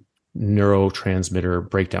neurotransmitter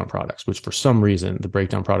breakdown products, which for some reason, the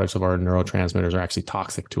breakdown products of our neurotransmitters are actually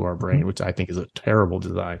toxic to our brain, which I think is a terrible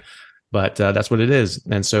design. But that's what it is.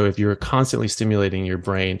 And so if you're constantly stimulating your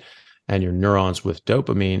brain and your neurons with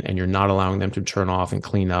dopamine, and you're not allowing them to turn off and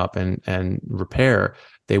clean up and repair,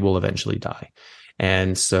 they will eventually die.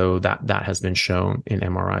 And so that has been shown in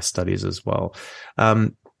MRI studies as well.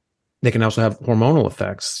 They can also have hormonal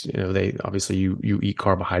effects. They obviously you eat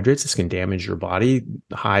carbohydrates. This can damage your body.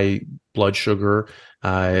 High blood sugar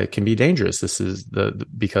can be dangerous. This is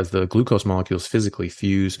because the glucose molecules physically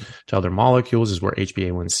fuse to other molecules, is where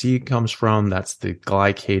HbA1c comes from. That's the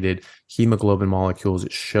glycated hemoglobin molecules.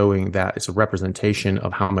 It's showing that it's a representation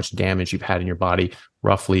of how much damage you've had in your body.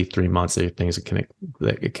 Roughly 3 months. There are things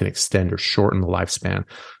that it can extend or shorten the lifespan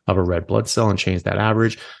of a red blood cell and change that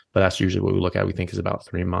average. But that's usually what we look at. We think is about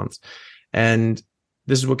 3 months. And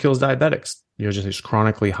this is what kills diabetics. Just this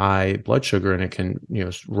chronically high blood sugar, and it can,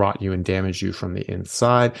 rot you and damage you from the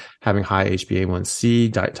inside. Having high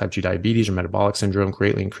HbA1c, type 2 diabetes or metabolic syndrome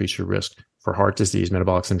greatly increase your risk for heart disease,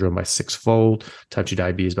 metabolic syndrome by 6-fold, type 2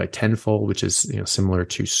 diabetes by 10-fold, which is, similar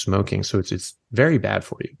to smoking. So it's very bad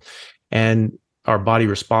for you. And our body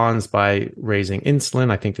responds by raising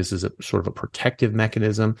insulin. I think this is a sort of a protective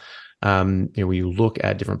mechanism. When you look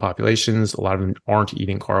at different populations, a lot of them aren't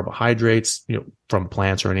eating carbohydrates, from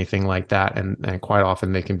plants or anything like that. And quite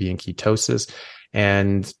often they can be in ketosis.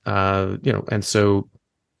 And so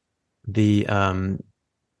the,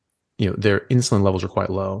 their insulin levels are quite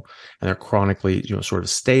low, and they're chronically, sort of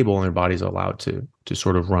stable, and their body's allowed to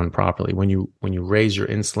sort of run properly. When you raise your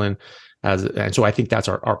insulin, and so I think that's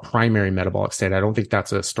our primary metabolic state. I don't think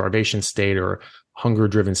that's a starvation state or hunger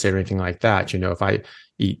driven state or anything like that. If I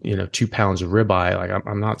eat, 2 pounds of ribeye, like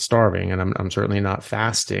I'm not starving, and I'm certainly not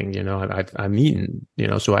fasting, I'm eating,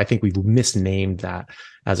 so I think we've misnamed that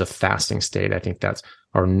as a fasting state. I think that's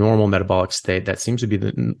our normal metabolic state. That seems to be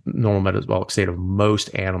the normal metabolic state of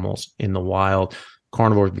most animals in the wild.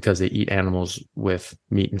 Carnivores, because they eat animals with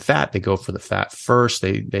meat and fat, they go for the fat first.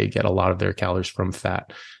 They get a lot of their calories from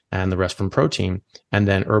fat and the rest from protein. And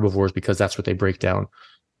then herbivores, because that's what they break down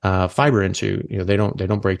fiber into. They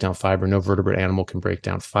don't break down fiber. No vertebrate animal can break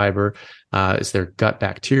down fiber. It's their gut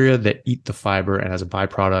bacteria that eat the fiber, and as a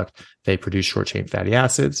byproduct, they produce short chain fatty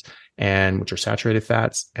acids, and which are saturated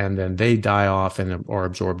fats, and then they die off and are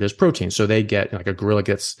absorbed as protein. So they get, like a gorilla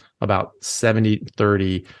gets about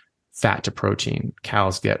 70-30 fat to protein.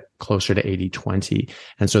 Cows get closer to 80-20.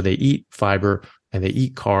 And so they eat fiber and they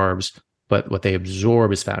eat carbs, but what they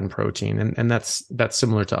absorb is fat and protein. And that's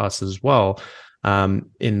similar to us as well, in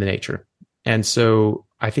the nature. And so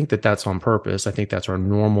I think that that's on purpose. I think that's our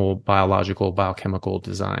normal biological, biochemical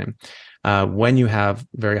design. When you have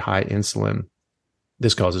very high insulin,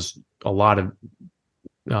 this causes a lot of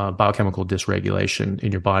biochemical dysregulation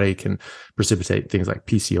in your body. Can precipitate things like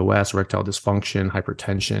PCOS, erectile dysfunction,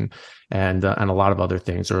 hypertension, and a lot of other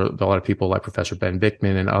things. There are a lot of people like Professor Ben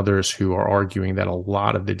Bickman and others who are arguing that a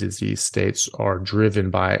lot of the disease states are driven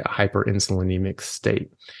by a hyperinsulinemic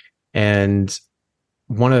state. And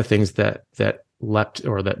one of the things that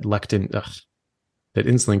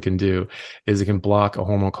insulin can do is it can block a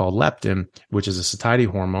hormone called leptin, which is a satiety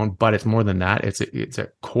hormone, but it's more than that. It's a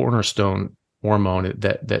cornerstone hormone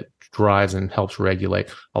that drives and helps regulate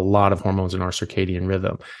a lot of hormones in our circadian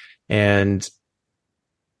rhythm. And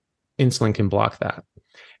insulin can block that.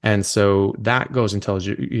 And so that goes and tells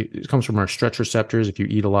you, it comes from our stretch receptors. If you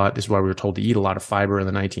eat a lot, this is why we were told to eat a lot of fiber in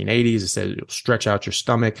the 1980s. It says you'll stretch out your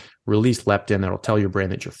stomach, release leptin, that'll tell your brain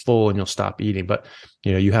that you're full and you'll stop eating. But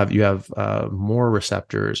you have more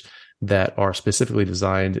receptors that are specifically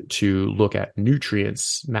designed to look at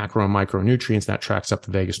nutrients, macro and micronutrients, that tracks up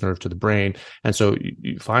the vagus nerve to the brain. And so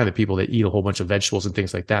you find that people that eat a whole bunch of vegetables and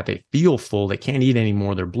things like that, they feel full, they can't eat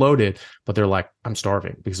anymore, they're bloated, but they're like, I'm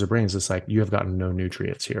starving, because their brain's just like, you have gotten no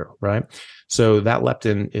nutrients here, right? So that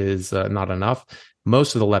leptin is not enough.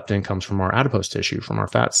 Most of the leptin comes from our adipose tissue, from our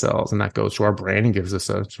fat cells, and that goes to our brain and gives us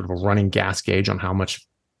a sort of a running gas gauge on how much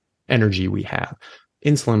energy we have.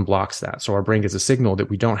 Insulin blocks that. So our brain gets a signal that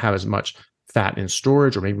we don't have as much fat in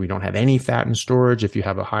storage, or maybe we don't have any fat in storage if you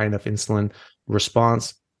have a high enough insulin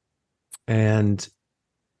response. And,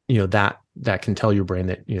 that can tell your brain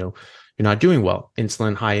that, you're not doing well. High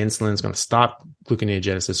insulin is going to stop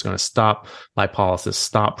gluconeogenesis, it's going to stop lipolysis,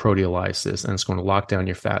 stop proteolysis, and it's going to lock down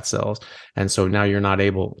your fat cells. And so now you're not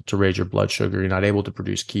able to raise your blood sugar. You're not able to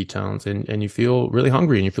produce ketones, and you feel really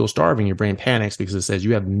hungry and you feel starving. Your brain panics because it says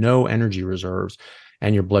you have no energy reserves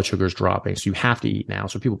and your blood sugar is dropping. So you have to eat now.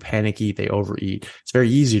 So people panic eat, they overeat. It's very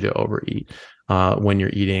easy to overeat when you're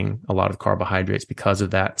eating a lot of carbohydrates because of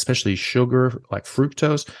that, especially sugar like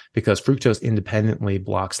fructose, because fructose independently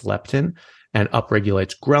blocks leptin and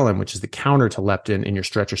upregulates ghrelin, which is the counter to leptin in your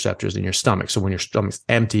stretch receptors in your stomach. So when your stomach's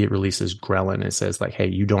empty, it releases ghrelin and it says like, hey,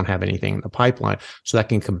 you don't have anything in the pipeline. So that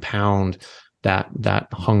can compound that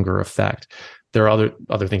hunger effect. There are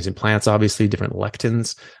other things in plants, obviously, different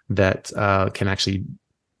lectins that can actually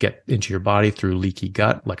get into your body through leaky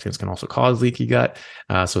gut. Lectins can also cause leaky gut.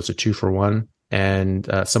 So it's a 2-for-1. And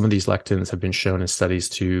some of these lectins have been shown in studies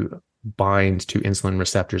to bind to insulin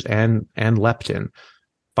receptors and leptin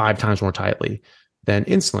 5 times more tightly than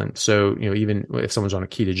insulin. So, even if someone's on a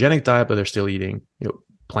ketogenic diet, but they're still eating,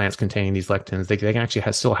 plants containing these lectins, they can actually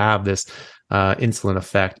still have this insulin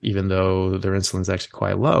effect, even though their insulin is actually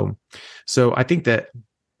quite low. So I think that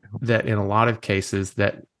in a lot of cases,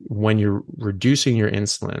 that when you're reducing your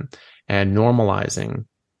insulin and normalizing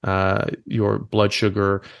your blood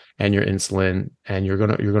sugar and your insulin, and you're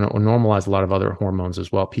gonna normalize a lot of other hormones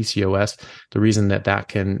as well. PCOS, the reason that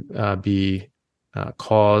can be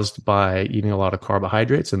caused by eating a lot of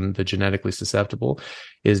carbohydrates and the genetically susceptible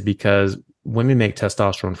is because women make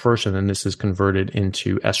testosterone first, and then this is converted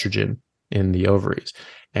into estrogen in the ovaries.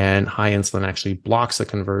 And high insulin actually blocks the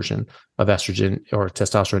conversion of estrogen or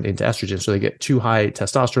testosterone into estrogen. So they get too high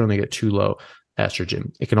testosterone, they get too low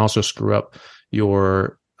estrogen. It can also screw up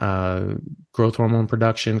your growth hormone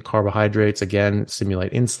production. Carbohydrates, again,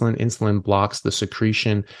 stimulate insulin. Insulin blocks the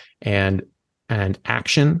secretion and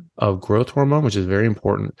action of growth hormone, which is a very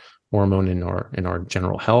important hormone in our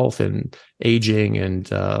general health and aging and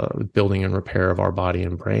building and repair of our body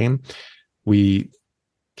and brain. We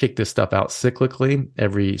kick this stuff out cyclically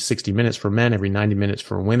every 60 minutes for men, every 90 minutes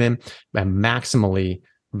for women, and maximally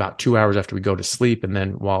about 2 hours after we go to sleep, and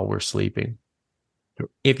then while we're sleeping.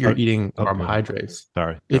 If you're eating carbohydrates,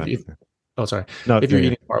 if you're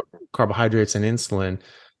eating carbohydrates and insulin,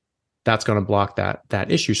 that's going to block that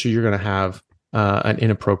issue. So you're going to have an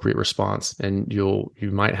inappropriate response, and you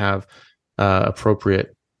might have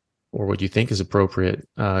appropriate, or what you think is appropriate,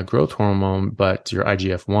 growth hormone, but your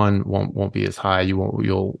IGF-1 won't be as high. You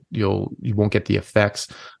won't get the effects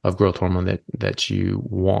of growth hormone that you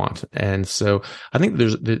want. And so I think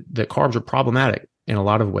that carbs are problematic in a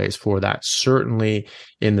lot of ways for that. Certainly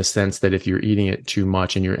in the sense that if you're eating it too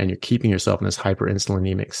much and you're keeping yourself in this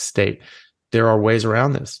hyperinsulinemic state, there are ways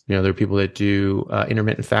around this. There are people that do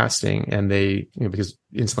intermittent fasting, and they, because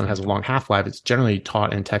insulin has a long half-life, it's generally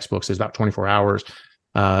taught in textbooks as about 24 hours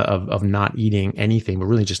of not eating anything, but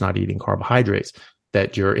really just not eating carbohydrates,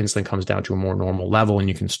 that your insulin comes down to a more normal level and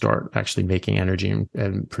you can start actually making energy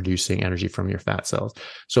and producing energy from your fat cells.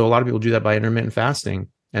 So a lot of people do that by intermittent fasting,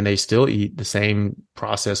 and they still eat the same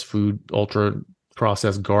processed food, ultra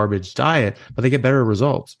processed garbage diet, but they get better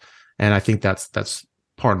results. And I think that's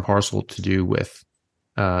part and parcel to do with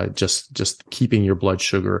just keeping your blood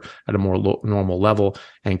sugar at a more normal level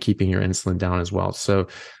and keeping your insulin down as well. So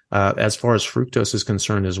as far as fructose is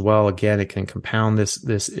concerned as well, again, it can compound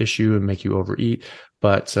this issue and make you overeat,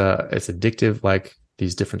 but it's addictive like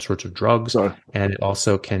these different sorts of drugs. Sorry. And it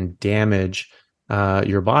also can damage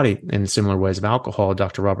your body in similar ways of alcohol.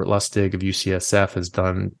 Dr. Robert Lustig of UCSF has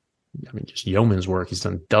done, just yeoman's work. He's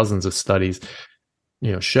done dozens of studies,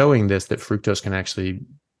 showing that fructose can actually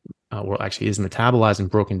is metabolized and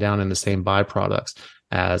broken down in the same byproducts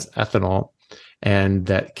as ethanol, and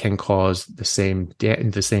that can cause the same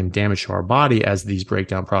damage to our body as these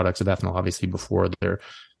breakdown products of ethanol. Obviously, before they're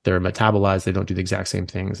metabolized, they don't do the exact same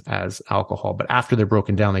things as alcohol, but after they're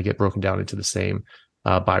broken down, they get broken down into the same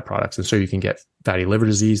byproducts. And so you can get fatty liver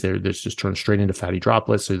disease. This just turns straight into fatty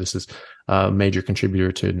droplets. So this is a major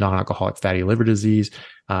contributor to non-alcoholic fatty liver disease.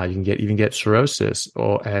 You can even get cirrhosis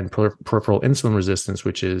and peripheral insulin resistance,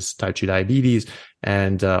 which is type 2 diabetes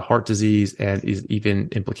and heart disease, and is even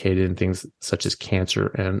implicated in things such as cancer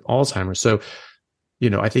and Alzheimer's. So,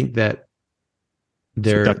 I think that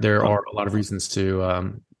there are a lot of reasons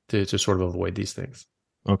to sort of avoid these things.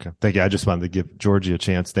 Okay. Thank you. I just wanted to give Georgi a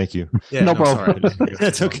chance. Thank you. Yeah, no problem.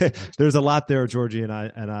 That's okay. There's a lot there, Georgi, and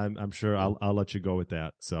I'm sure I'll let you go with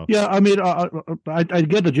that. So yeah, I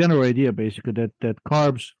get the general idea basically that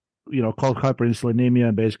carbs, called hyperinsulinemia,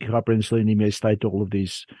 and basically hyperinsulinemia is tied to all of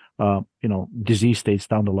these, disease states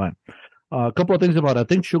down the line. A couple of things about it. I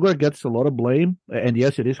think sugar gets a lot of blame, and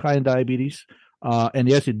yes, it is high in diabetes, and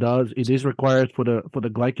yes, it is required for the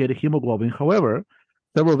glycated hemoglobin. However,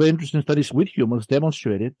 several very interesting studies with humans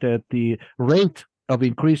demonstrated that the rate of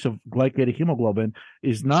increase of glycated hemoglobin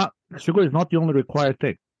sugar is not the only required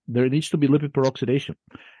thing. There needs to be lipid peroxidation.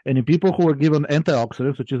 And in people who were given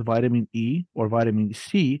antioxidants, such as vitamin E or vitamin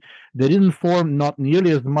C, they didn't form not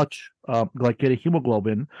nearly as much glycated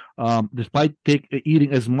hemoglobin, despite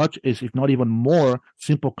eating as much as, if not even more,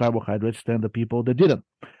 simple carbohydrates than the people that didn't.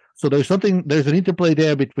 So there's an interplay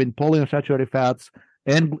there between polyunsaturated fats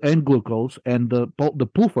and glucose, and the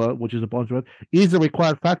PUFA, which is the polyunsaturated, is a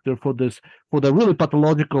required factor for the really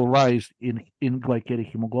pathological rise in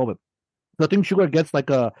glycated hemoglobin. So I think sugar gets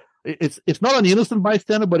it's not an innocent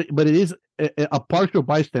bystander, but it is a partial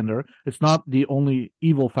bystander. It's not the only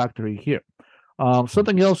evil factor here.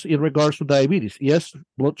 Something else in regards to diabetes. Yes,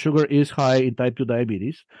 blood sugar is high in type 2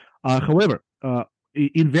 diabetes. However,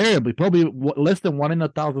 invariably, probably less than 1 in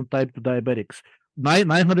 1,000 type 2 diabetics,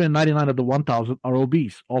 999 of the 1,000 are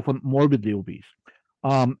obese, often morbidly obese.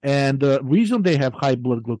 And the reason they have high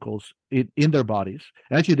blood glucose in their bodies,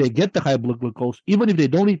 actually they get the high blood glucose even if they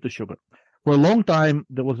don't eat the sugar. For a long time,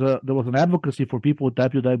 there was an advocacy for people with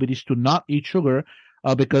type 2 diabetes to not eat sugar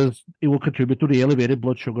because it will contribute to the elevated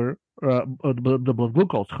blood sugar, the blood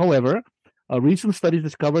glucose. However, recent studies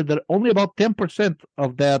discovered that only about 10%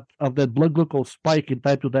 of that blood glucose spike in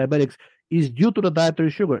type 2 diabetics is due to the dietary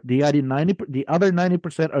sugar. The other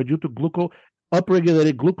 90% are due to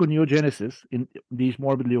upregulated gluconeogenesis in these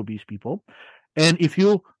morbidly obese people. And if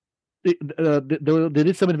you they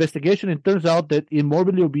did some investigation, and it turns out that in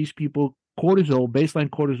morbidly obese people, baseline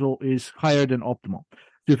cortisol is higher than optimal.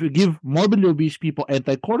 So if you give morbidly obese people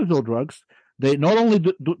anti-cortisol drugs, they not only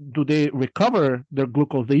do they recover their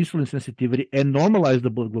glucose, the insulin sensitivity, and normalize the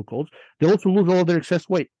blood glucose, they also lose all their excess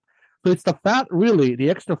weight. So it's the fat, really, the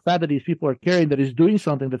extra fat that these people are carrying, that is doing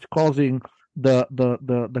something that's causing the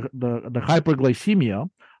hyperglycemia,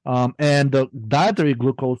 and the dietary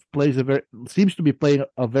glucose seems to be playing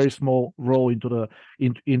a very small role into so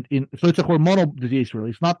it's a hormonal disease, really.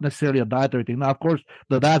 It's not necessarily a dietary thing. Now, of course,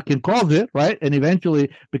 the diet can cause it, right, and eventually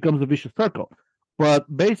becomes a vicious circle. But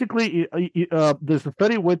basically, there's a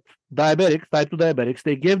study with diabetics, type 2 diabetics.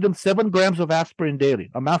 They gave them 7 grams of aspirin daily,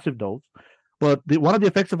 a massive dose. But one of the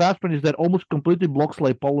effects of aspirin is that almost completely blocks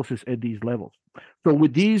lipolysis at these levels. So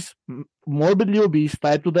with these morbidly obese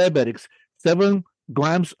type 2 diabetics, 7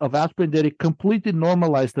 grams of aspirin daily completely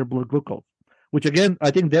normalized their blood glucose, which again,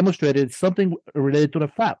 I think demonstrated something related to the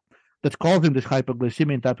fat that's causing this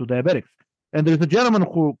hypoglycemia in type 2 diabetics. And there's a gentleman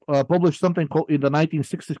who published something in the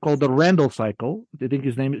 1960s called the Randall cycle. I think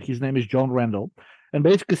his name is John Randall, and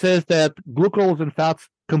basically says that glucose and fats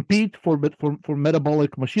compete for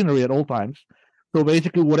metabolic machinery at all times. So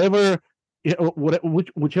basically, whichever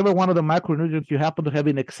one of the macronutrients you happen to have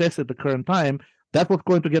in excess at the current time, that's what's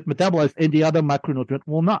going to get metabolized, and the other macronutrient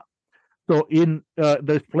will not. So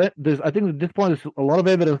there's I think at this point there's a lot of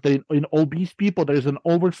evidence that in obese people there's an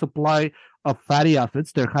oversupply of fatty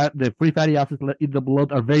acids. The free fatty acids in the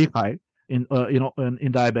blood are very high in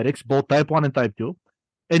diabetics, both type 1 and type 2.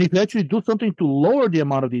 And if you actually do something to lower the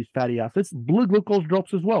amount of these fatty acids, blood glucose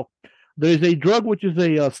drops as well. There is a drug which is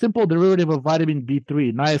a simple derivative of vitamin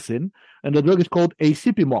B3, niacin, and the drug is called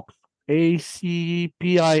ACPimox.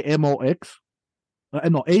 ACPIMOX.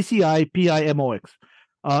 ACIPIMOX.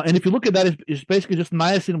 And if you look at that, it's basically just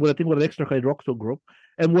niacin with an extra hydroxyl group.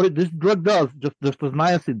 And what this drug does, just as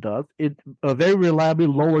niacin does, it very reliably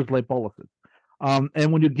lowers lipolysis.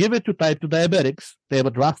 And when you give it to type 2 diabetics, they have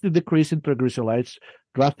a drastic decrease in triglycerides,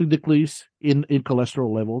 drastic decrease in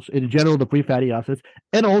cholesterol levels, in general, the free fatty acids,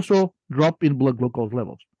 and also drop in blood glucose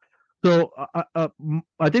levels. So I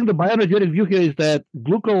think the bioenergetic view here is that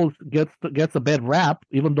glucose gets a bad rap,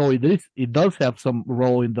 even though it does have some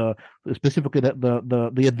role in specifically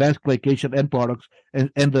the advanced glycation end products and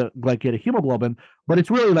the glycated hemoglobin, but it's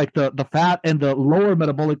really like the fat and the lower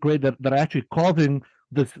metabolic rate that are actually causing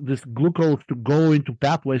this glucose to go into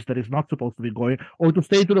pathways that is not supposed to be going, or to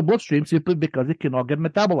stay into the bloodstream simply because it cannot get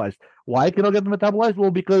metabolized. Why it cannot get metabolized?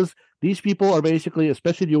 Well, because these people are basically,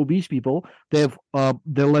 especially the obese people, they have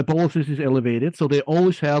their lipolysis is elevated, so they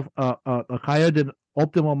always have a higher than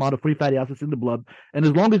optimal amount of free fatty acids in the blood. And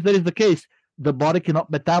as long as that is the case, the body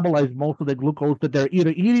cannot metabolize most of the glucose that they're either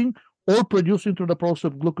eating or producing through the process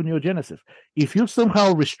of gluconeogenesis. If you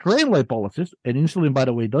somehow restrain lipolysis, and insulin, by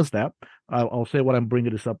the way, does that, I'll say what I'm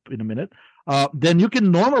bringing this up in a minute, then you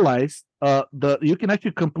can normalize, you can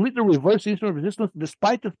actually completely reverse insulin resistance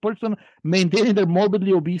despite this person maintaining their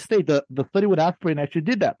morbidly obese state. The study with aspirin actually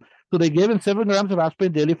did that. So they gave him 7 grams of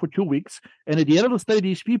aspirin daily for 2 weeks, and at the end of the study,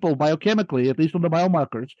 these people, biochemically, at least on the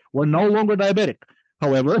biomarkers, were no longer diabetic.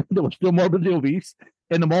 However, they were still morbidly obese.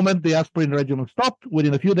 And the moment the aspirin regimen stopped,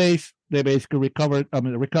 within a few days, they basically recovered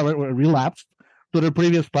or relapsed to their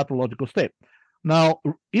previous pathological state. Now,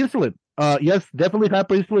 insulin, yes, definitely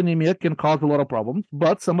hyperinsulinemia can cause a lot of problems,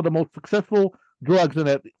 but some of the most successful drugs, and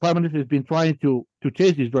that Pharmacy has been trying to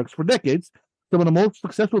chase these drugs for decades, some of the most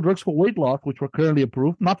successful drugs for weight loss, which were currently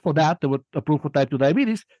approved, not for that, they were approved for type 2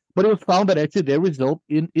 diabetes, but it was found that actually they result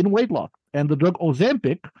in weight loss. And the drug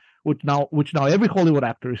Ozempic, which now every Hollywood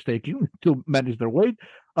actor is taking to manage their weight,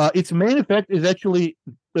 its main effect is actually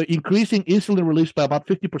increasing insulin release by about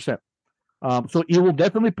 50%. So it will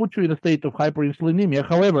definitely put you in a state of hyperinsulinemia.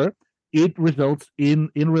 However, it results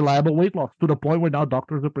in reliable weight loss to the point where now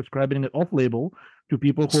doctors are prescribing it off-label to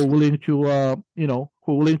people who are willing to,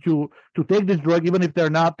 to take this drug even if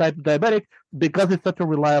they're not type 2 diabetic, because it's such a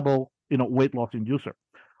reliable, weight loss inducer.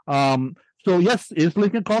 So yes,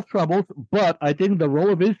 insulin can cause troubles, but I think the role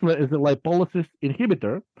of insulin as a lipolysis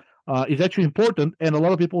inhibitor is actually important. And a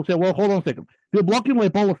lot of people say, well, hold on a second. If you're blocking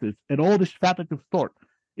lipolysis and all this fat that you've stored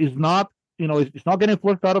is not, it's not getting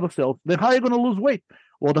flushed out of the cells, then how are you going to lose weight?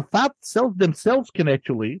 Well, the fat cells themselves can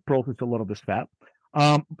actually process a lot of this fat.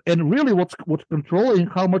 And really what's controlling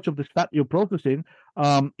how much of this fat you're processing,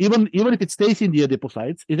 even if it stays in the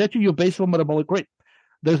adipocytes, is actually your basal metabolic rate.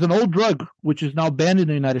 There's an old drug which is now banned in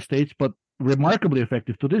the United States, but remarkably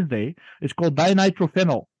effective to this day. It's called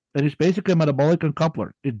dinitrophenol, and it's basically a metabolic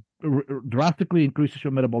uncoupler. It drastically increases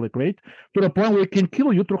your metabolic rate to the point where it can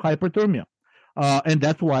kill you through hyperthermia, and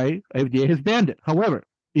that's why FDA has banned it. However,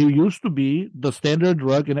 it used to be the standard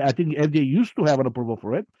drug, and I think FDA used to have an approval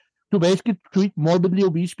for it, to basically treat morbidly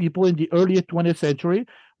obese people in the early 20th century.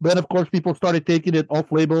 But of course, people started taking it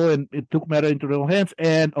off-label, and it took matter into their own hands,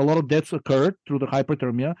 and a lot of deaths occurred through the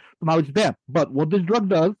hyperthermia. So now it's banned. But what this drug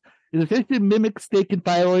does is essentially mimics taking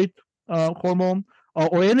thyroid hormone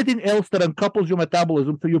or anything else that uncouples your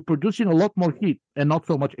metabolism, so you're producing a lot more heat and not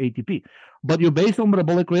so much ATP. But your basal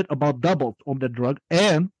metabolic rate about doubles on the drug,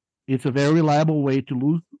 and it's a very reliable way to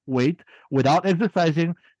lose weight without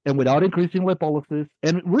exercising and without increasing lipolysis,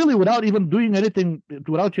 and really without even doing anything,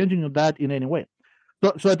 without changing your diet in any way.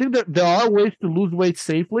 So I think that there are ways to lose weight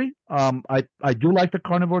safely. I do like the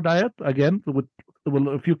carnivore diet, again, with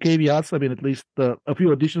a few caveats. I mean, at least a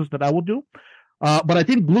few additions that I would do. But I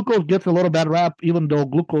think glucose gets a lot of bad rap, even though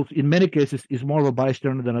glucose, in many cases, is more of a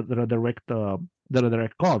bystander than a direct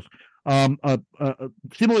cause.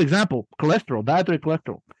 Similar example: cholesterol, dietary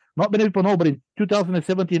cholesterol. Not many people know, but in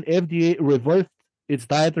 2017, FDA reversed its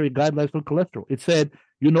dietary guidelines for cholesterol. It said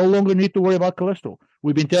You no longer need to worry about cholesterol.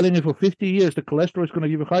 We've been telling you for 50 years that cholesterol is going to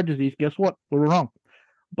give you heart disease. Guess what? We were wrong.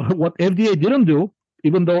 But what FDA didn't do,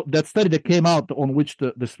 even though that study that came out on which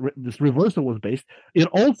this reversal was based, it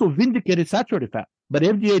also vindicated saturated fat. But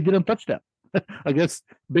FDA didn't touch that. I guess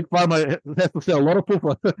Big Pharma has to sell a lot of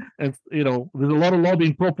PUFA, and there's a lot of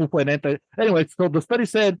lobbying pro PUFA and anti. Anyway, so the study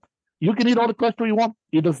said you can eat all the cholesterol you want.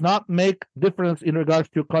 It does not make difference in regards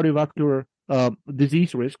to cardiovascular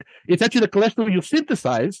disease risk. It's actually the cholesterol you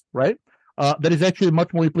synthesize, right? That is actually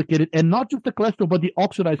much more implicated, and not just the cholesterol, but the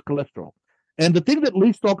oxidized cholesterol. And the thing that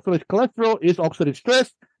leads to oxidized cholesterol is oxidative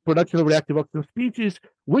stress, production of reactive oxygen species,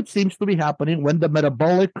 which seems to be happening when the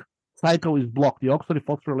metabolic cycle is blocked. The oxidative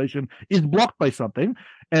phosphorylation is blocked by something,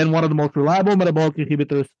 and one of the most reliable metabolic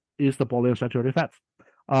inhibitors is the polyunsaturated fats.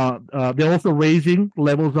 They're also raising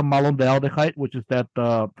levels of malondialdehyde, which is that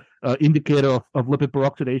indicator of lipid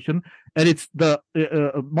peroxidation. And it's the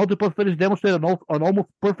multiple studies demonstrate an almost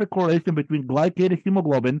perfect correlation between glycated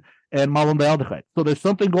hemoglobin and malondialdehyde. So there's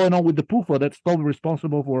something going on with the PUFA that's probably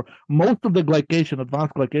responsible for most of the glycation,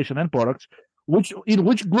 advanced glycation end products, in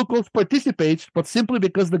which glucose participates, but simply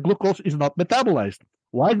because the glucose is not metabolized.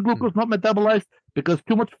 Why is glucose not metabolized? Because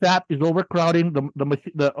too much fat is overcrowding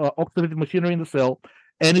the oxidative machinery in the cell,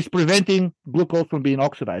 and it's preventing glucose from being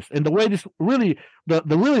oxidized. And the way this really, the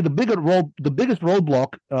biggest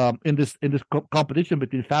roadblock in this competition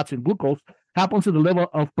between fats and glucose happens at the level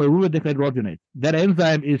of pyruvate dehydrogenase. That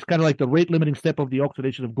enzyme is kind of like the rate-limiting step of the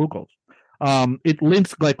oxidation of glucose. It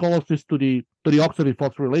links glycolysis to the oxidative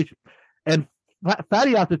phosphorylation. And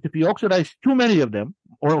fatty acids, if you oxidize too many of them,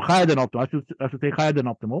 or higher than optimal, I should say higher than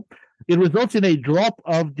optimal, it results in a drop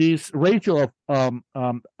of this ratio of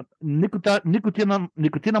nicotinamide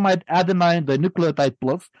adenine dinucleotide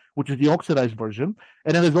plus, which is the oxidized version,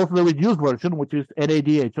 and then there's also the reduced version, which is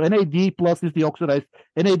NADH. So NAD plus is the oxidized,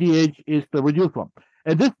 NADH is the reduced one.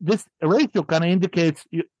 And this ratio kind of indicates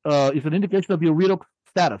is an indication of your redox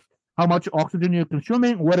status. How much oxygen you're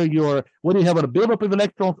consuming, whether you have a buildup of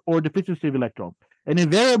electrons or deficiency of electrons. And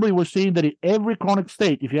invariably, we're seeing that in every chronic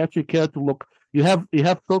state, if you actually care to look, you have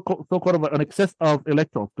so-called an excess of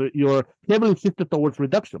electrons. So you're heavily shifted towards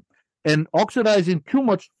reduction. And oxidizing too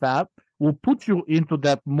much fat will put you into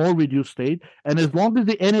that more reduced state. And as long as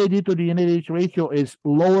the NAD to the NADH ratio is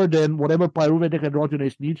lower than whatever pyruvate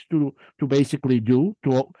dehydrogenase needs to basically do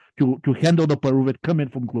to handle the pyruvate coming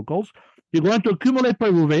from glucose, you're going to accumulate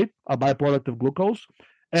pyruvate, a byproduct of glucose,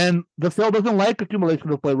 and the cell doesn't like accumulation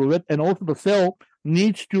of pyruvate, and also the cell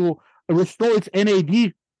needs to restore its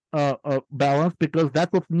NAD balance because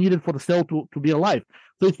that's what's needed for the cell to be alive.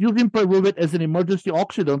 So it's using pyruvate as an emergency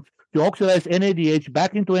oxidant to oxidize NADH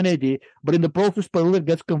back into NAD, but in the process, pyruvate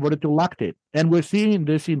gets converted to lactate. And we're seeing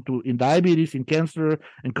this in diabetes, in cancer,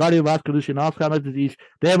 in cardiovascular disease, in Alzheimer's disease.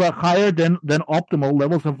 They have a higher than optimal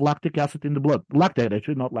levels of lactic acid in the blood. Lactate,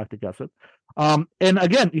 actually, not lactic acid. And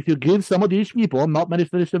again, if you give some of these people, not many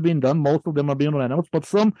studies have been done, most of them are being on animals, but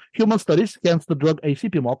some human studies, hence the drug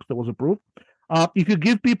ACP-MOX that was approved. If you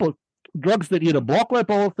give people drugs that either block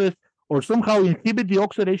lipolysis or somehow inhibit the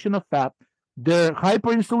oxidation of fat, their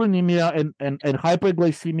hyperinsulinemia and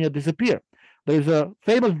hyperglycemia disappear. There's a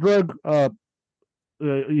famous drug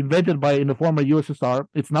invented in the former USSR.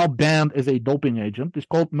 It's now banned as a doping agent. It's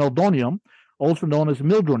called meldonium, also known as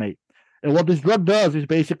mildronate. And what this drug does is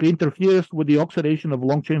basically interferes with the oxidation of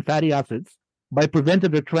long-chain fatty acids by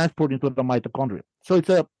preventing their transport into the mitochondria. So it's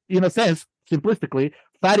in a sense, simplistically,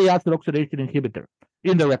 fatty acid oxidation inhibitor.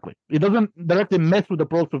 Indirectly. It doesn't directly mess with the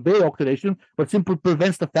process of beta oxidation, but simply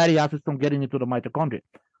prevents the fatty acids from getting into the mitochondria.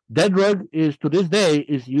 That drug to this day,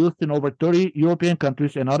 is used in over 30 European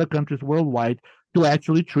countries and other countries worldwide to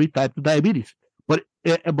actually treat type 2 diabetes. But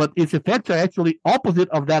its effects are actually opposite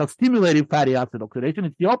of that of stimulating fatty acid oxidation.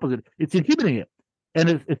 It's the opposite. It's inhibiting it. And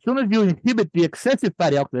as soon as you inhibit the excessive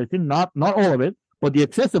fatty oxidation, not all of it, but the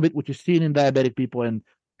excess of it, which is seen in diabetic people and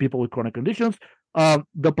people with chronic conditions,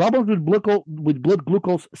 the problems with blood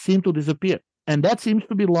glucose seem to disappear. And that seems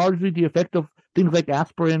to be largely the effect of things like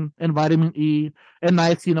aspirin and vitamin E and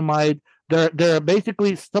niacinamide. They're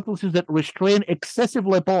basically substances that restrain excessive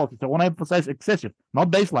lipolysis. I want to emphasize excessive, not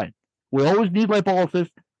baseline. We always need lipolysis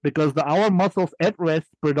because our muscles at rest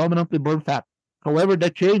predominantly burn fat. However,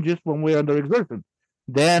 that changes when we're under exertion.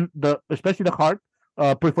 Then, especially the heart,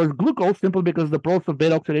 prefers glucose simply because the process of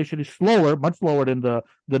beta oxidation is slower, much slower than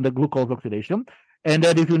the glucose oxidation. And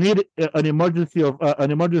that if you need an emergency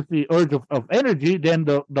urge of energy, then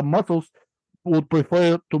the muscles would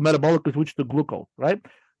prefer to metabolically switch to glucose, right?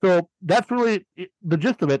 So that's really the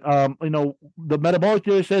gist of it. The metabolic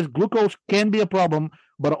theory says glucose can be a problem,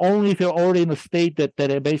 but only if you're already in a state that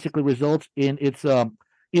it basically results in its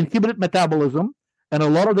inhibited metabolism And a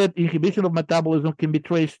lot of that inhibition of metabolism can be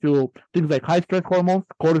traced to things like high stress hormones.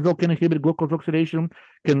 Cortisol can inhibit glucose oxidation,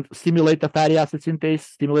 can stimulate the fatty acid synthase,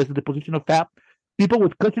 stimulates the deposition of fat. People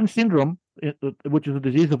with Cushing's syndrome, which is a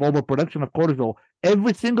disease of overproduction of cortisol,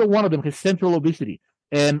 every single one of them has central obesity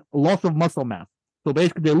and loss of muscle mass. So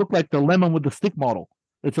basically, they look like the lemon with the stick model.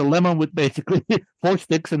 It's a lemon with basically 4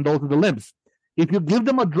 sticks, and those are the limbs. If you give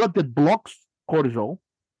them a drug that blocks cortisol,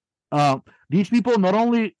 these people not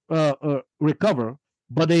only recover,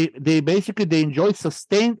 but they basically enjoy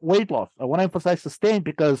sustained weight loss. I want to emphasize sustained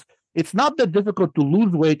because it's not that difficult to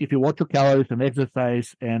lose weight if you watch your calories and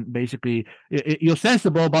exercise and basically you're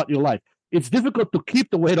sensible about your life. It's difficult to keep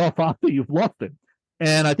the weight off after you've lost it.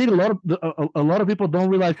 And I think a lot of people don't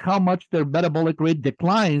realize how much their metabolic rate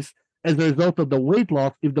declines as a result of the weight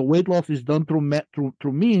loss if the weight loss is done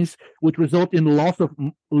through means which result in loss of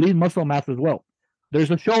lean muscle mass as well. There's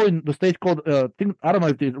a show in the States called, I don't know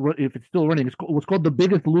if it's still running. It was called The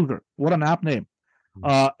Biggest Loser. What an apt name.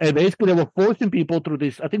 And basically they were forcing people through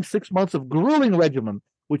this, I think, 6 months of grueling regimen,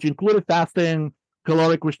 which included fasting,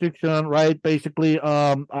 caloric restriction, right? Basically,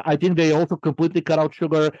 I think they also completely cut out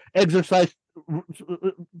sugar, exercise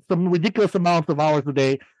some ridiculous amounts of hours a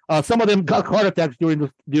day. Some of them got heart attacks during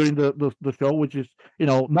the show, which is,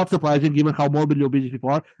 not surprising given how morbidly obese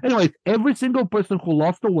people are. Anyways, every single person who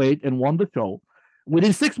lost the weight and won the show,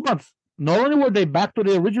 within 6 months, not only were they back to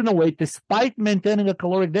the original weight despite maintaining a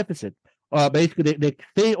caloric deficit, basically they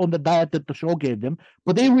stay on the diet that the show gave them,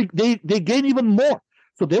 but they gain even more.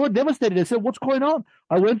 So they were devastated. They said, "What's going on?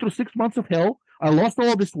 I went through 6 months of hell. I lost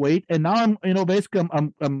all this weight, and now I'm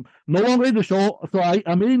no longer in the show. So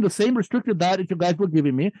I'm eating the same restricted diet that you guys were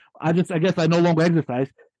giving me. I guess I no longer exercise,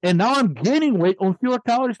 and now I'm gaining weight on fewer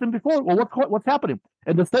calories than before. Well, what's happening?"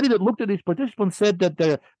 And the study that looked at these participants said that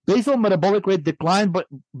their basal metabolic rate declined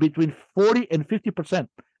between 40 and 50%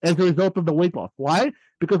 as a result of the weight loss. Why?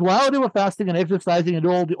 Because while they were fasting and exercising and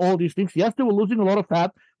all these things, yes, they were losing a lot of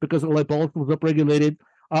fat because the lipolysis was upregulated.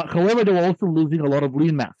 However, they were also losing a lot of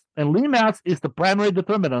lean mass. And lean mass is the primary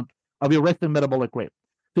determinant of your resting metabolic rate.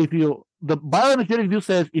 So the bioenergetic view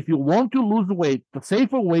says if you want to lose weight, the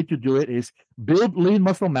safer way to do it is build lean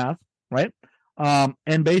muscle mass, right?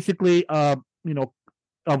 And basically,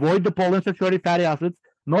 avoid the polyunsaturated fatty acids.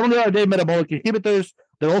 Not only are they metabolic inhibitors,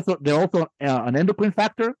 they're also an endocrine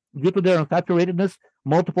factor due to their unsaturatedness.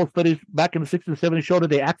 Multiple studies back in the 60s and 70s show that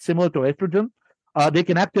they act similar to estrogen. They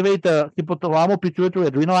can activate the hypothalamus pituitary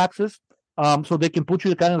adrenal axis, so they can put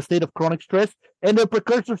you in a state of chronic stress. And they're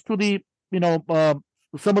precursors to the,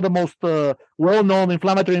 some of the most well-known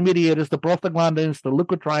inflammatory mediators, the prostaglandins, the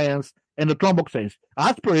leukotrienes, and the thromboxanes.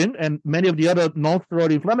 Aspirin and many of the other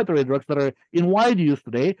non-steroid inflammatory drugs that are in wide use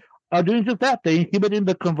today are doing just that. They're inhibiting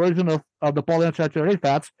the conversion of the polyunsaturated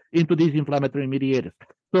fats into these inflammatory mediators.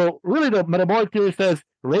 So really the metabolic theory says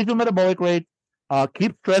raise your metabolic rate,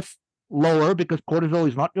 keep stress lower because cortisol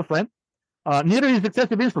is not your friend. Neither is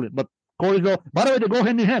excessive insulin, but cortisol, by the way, they go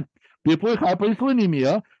hand in hand. People with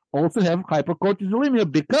hyperinsulinemia also have hypercortisolemia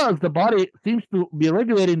because the body seems to be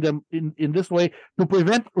regulating them in this way to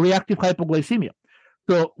prevent reactive hypoglycemia.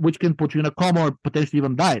 So, which can put you in a coma or potentially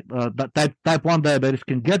even die. Type 1 diabetes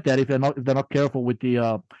can get that if they're not careful with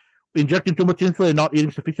the injecting too much insulin and not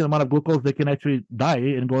eating sufficient amount of glucose. They can actually die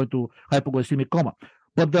and go into hypoglycemic coma.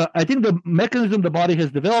 But I think the mechanism the body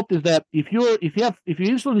has developed is that if your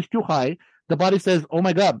insulin is too high, the body says, "Oh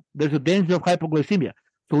my God, there's a danger of hypoglycemia.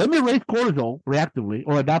 So let me raise cortisol reactively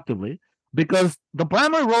or adaptively," because the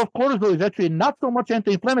primary role of cortisol is actually not so much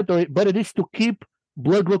anti-inflammatory, but it is to keep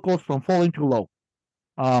blood glucose from falling too low.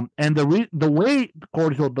 And the way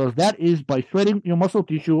cortisol does that is by shredding your muscle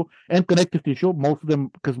tissue and connective tissue,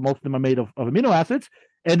 because most of them are made of amino acids.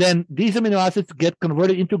 And then these amino acids get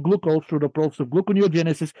converted into glucose through the process of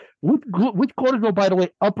gluconeogenesis, which cortisol, by the way,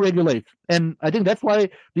 upregulates. And I think that's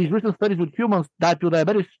why these recent studies with humans, type 2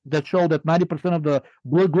 diabetes, that show that 90% of the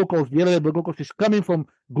blood glucose, the elevated blood glucose, is coming from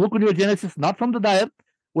gluconeogenesis, not from the diet.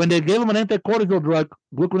 When they gave them an anti-cortisol drug,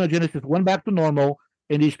 gluconeogenesis went back to normal,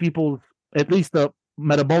 and these people, at least the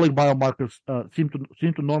metabolic biomarkers, seem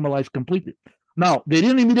to normalize completely. Now, they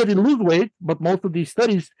didn't immediately lose weight, but most of these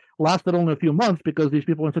studies lasted only a few months because these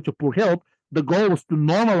people were in such a poor health. The goal was to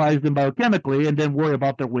normalize them biochemically and then worry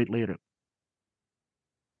about their weight later.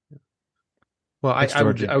 Well,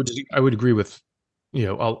 I would agree with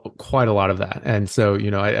quite a lot of that, and so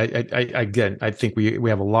I think we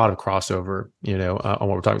have a lot of crossover on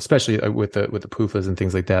what we're talking, especially with the PUFAs and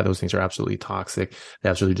things like that. Those things are absolutely toxic. They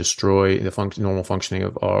absolutely destroy the normal functioning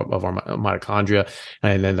of our mitochondria,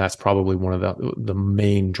 and then that's probably one of the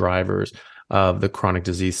main drivers of the chronic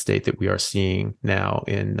disease state that we are seeing now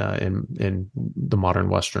in the modern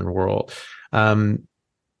Western world.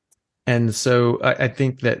 And so I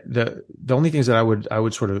think that the only things that I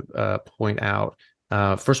would sort of point out,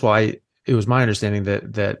 first of all, it was my understanding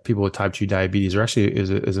that people with type 2 diabetes, or actually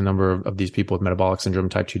is a number of these people with metabolic syndrome,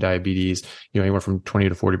 type 2 diabetes, anywhere from 20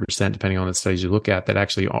 to 40%, depending on the studies you look at, that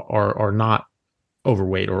actually are not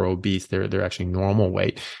overweight or obese. They're actually normal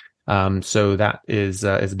weight. So that is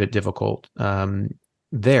a bit difficult.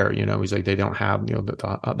 There, he's like, they don't have,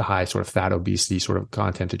 the high sort of fat obesity sort of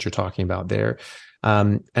content that you're talking about there.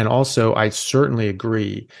 And also, I certainly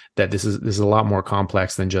agree that this is a lot more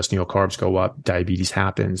complex than just, carbs go up, diabetes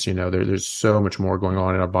happens. There's so much more going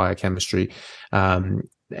on in our biochemistry. And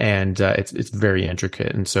it's very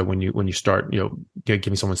intricate. And so when you start,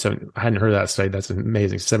 giving someone I hadn't heard of that study. That's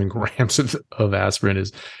amazing. 7 grams of aspirin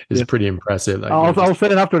is pretty impressive. I'll say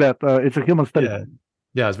it after that. It's a human study.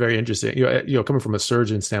 Yeah, it's very interesting. Coming from a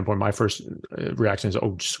surgeon standpoint, my first reaction is,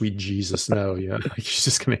 "Oh, sweet Jesus, no!" Like he's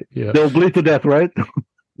just gonna. They'll bleed to death, right?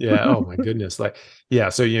 Yeah. Oh my goodness.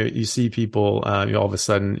 So you see people, all of a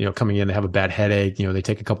sudden, coming in, they have a bad headache. They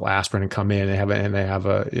take a couple aspirin and come in and they have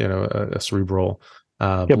a cerebral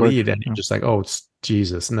bleed, and you're just like, "Oh, it's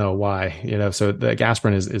Jesus, no, why?" So the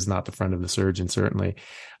aspirin is not the friend of the surgeon, certainly.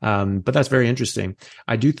 But that's very interesting.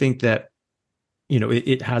 I do think that.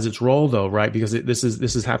 It has its role though, right? Because this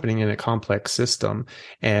is happening in a complex system.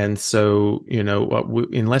 And so,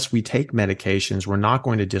 unless we take medications, we're not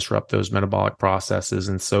going to disrupt those metabolic processes.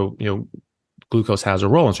 And so, glucose has a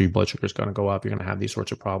role. And so your blood sugar is going to go up. You're going to have these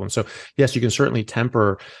sorts of problems. So yes, you can certainly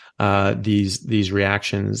temper these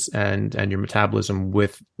reactions and your metabolism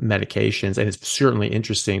with medications. And it's certainly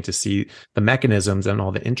interesting to see the mechanisms and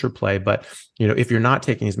all the interplay. But, if you're not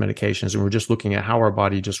taking these medications and we're just looking at how our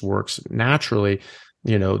body just works naturally,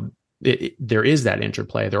 there is that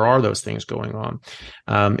interplay. There are those things going on.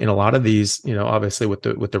 In a lot of these, obviously with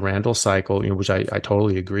the Randall cycle, which I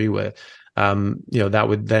totally agree with, that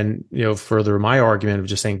would then, further my argument of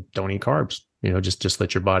just saying, don't eat carbs, just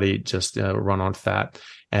let your body just run on fat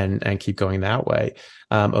and keep going that way.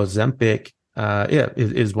 Ozempic,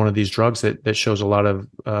 is one of these drugs that shows a lot of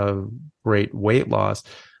great weight loss.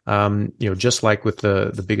 Just like with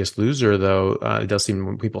the Biggest Loser, though, it does seem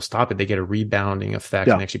when people stop it, they get a rebounding effect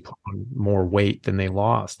and actually put on more weight than they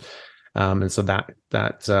lost. And so we're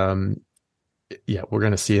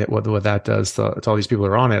going to see it, what that does to all these people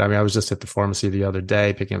who are on it. I mean, I was just at the pharmacy the other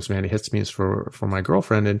day picking up some antihistamines for my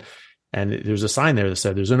girlfriend, and there's a sign there that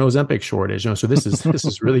said there's an Ozempic shortage. So this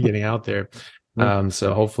is really getting out there.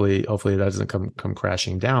 So hopefully that doesn't come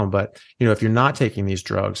crashing down. But if you're not taking these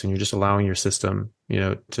drugs and you're just allowing your system,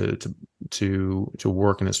 to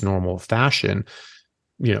work in its normal fashion,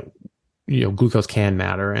 glucose can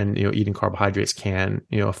matter, and eating carbohydrates can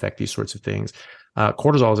affect these sorts of things.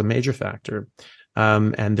 Cortisol is a major factor.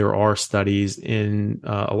 And there are studies in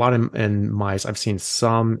a lot in mice. I've seen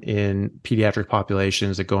some in pediatric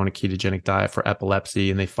populations that go on a ketogenic diet for epilepsy,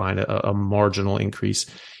 and they find a marginal increase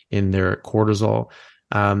in their cortisol.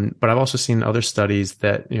 But I've also seen other studies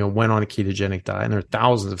that, went on a ketogenic diet, and there are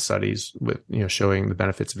thousands of studies with, showing the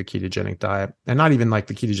benefits of a ketogenic diet, and not even like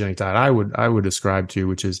the ketogenic diet I would ascribe to,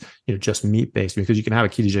 which is, just meat based, because you can have a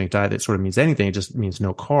ketogenic diet that sort of means anything. It just means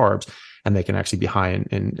no carbs, and they can actually be high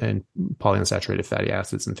in polyunsaturated fatty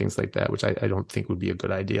acids and things like that, which I don't think would be a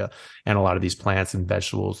good idea. And a lot of these plants and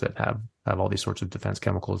vegetables that have all these sorts of defense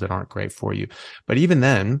chemicals that aren't great for you. But even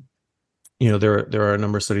then, there are a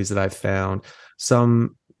number of studies that I've found,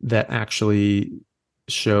 some that actually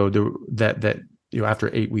show that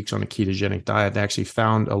after 8 weeks on a ketogenic diet, they actually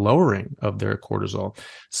found a lowering of their cortisol.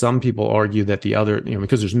 Some people argue that the other,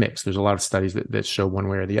 because there's a lot of studies that show one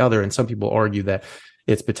way or the other. And some people argue that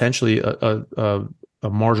it's potentially a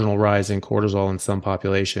marginal rise in cortisol in some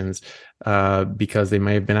populations because they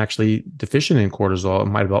may have been actually deficient in cortisol.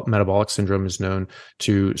 Metabolic syndrome is known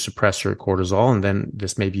to suppress your cortisol, and then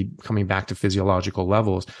this may be coming back to physiological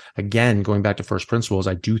levels. Again, going back to first principles,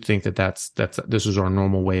 I do think this is our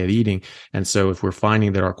normal way of eating. And so if we're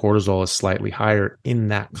finding that our cortisol is slightly higher in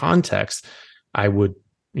that context, I would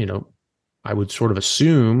sort of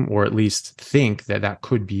assume, or at least think, that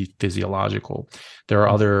could be physiological. There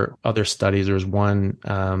are other studies. There was one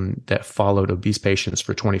that followed obese patients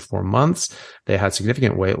for 24 months. They had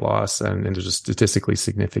significant weight loss, and it was statistically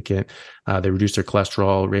significant. They reduced their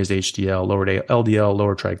cholesterol, raised HDL, lowered LDL,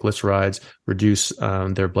 lowered triglycerides, reduced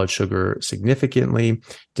their blood sugar significantly.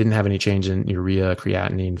 Didn't have any change in urea,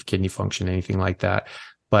 creatinine, kidney function, anything like that.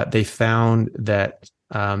 But they found that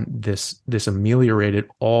this ameliorated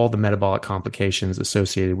all the metabolic complications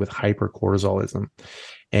associated with hypercortisolism.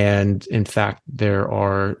 And in fact, there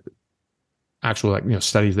are actual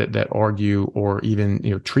studies that argue, or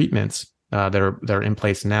even treatments that are in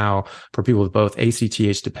place now for people with both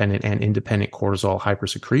ACTH dependent and independent cortisol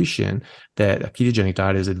hypersecretion, that a ketogenic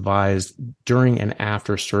diet is advised during and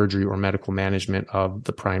after surgery or medical management of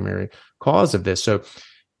the primary cause of this. So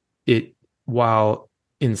while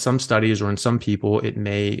in some studies or in some people it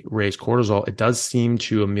may raise cortisol, it does seem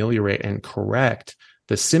to ameliorate and correct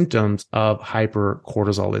the symptoms of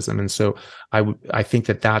hypercortisolism. And so I think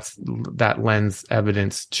that lends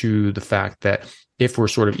evidence to the fact that if we're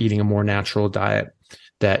sort of eating a more natural diet,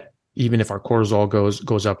 that even if our cortisol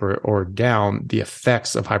goes up or down, the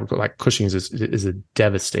effects of like Cushing's is a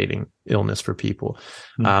devastating illness for people.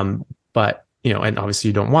 But and obviously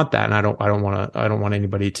you don't want that, and I don't want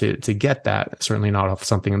anybody to get that. Certainly not off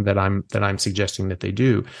something that I'm suggesting that they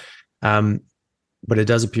do. But it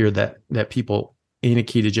does appear that people on a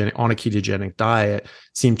ketogenic diet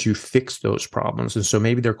seem to fix those problems, and so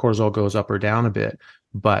maybe their cortisol goes up or down a bit,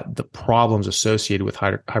 but the problems associated with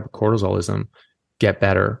hypercortisolism get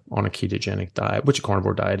better on a ketogenic diet, which a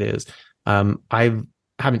carnivore diet is. I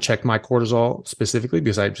haven't checked my cortisol specifically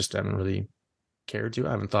because I just haven't really cared to.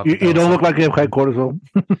 I haven't thought. You don't look like you have high cortisol.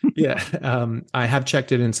 Yeah. I have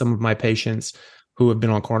checked it in some of my patients who have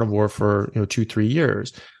been on carnivore for 2-3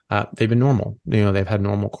 years. They've been normal. They've had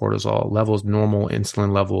normal cortisol levels, normal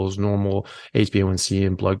insulin levels, normal HbA1c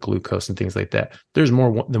and blood glucose and things like that. There's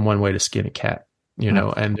more than one way to skin a cat,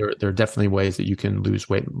 and there are definitely ways that you can lose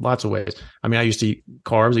weight. Lots of ways. I mean, I used to eat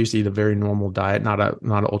carbs. I used to eat a very normal diet, not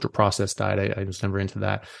an ultra processed diet. I was never into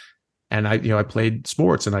that. And I played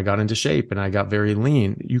sports and I got into shape and I got very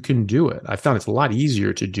lean. You can do it. I found it's a lot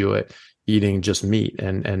easier to do it eating just meat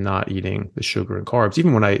and not eating the sugar and carbs.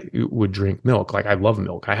 Even when I would drink milk, like I love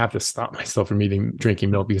milk, I have to stop myself from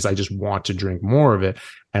drinking milk because I just want to drink more of it.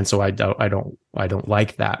 And so I don't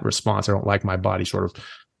like that response. I don't like my body sort of,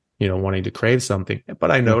 wanting to crave something.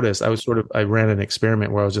 But I noticed I ran an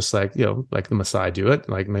experiment where I was just like, like the Maasai do it,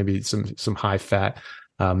 like maybe some high fat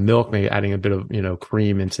milk, maybe adding a bit of,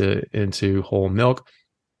 cream into whole milk,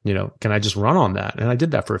 can I just run on that? And I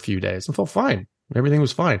did that for a few days and felt fine. Everything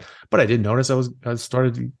was fine. But I did notice I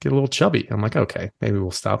started to get a little chubby. I'm like, okay, maybe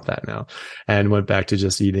we'll stop that now. And went back to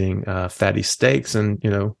just eating fatty steaks and,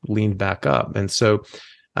 leaned back up. And so,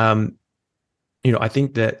 I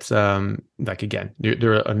think that, like, again,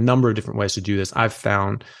 there are a number of different ways to do this. I've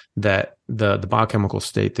found that the biochemical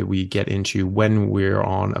state that we get into when we're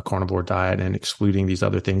on a carnivore diet and excluding these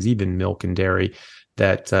other things, even milk and dairy,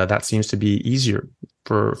 that seems to be easier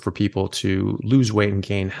for people to lose weight and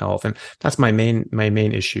gain health. And that's my main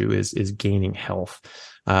issue is gaining health.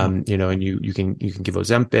 And you can give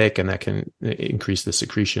Ozempic and that can increase the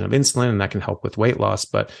secretion of insulin and that can help with weight loss.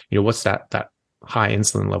 But, what's that high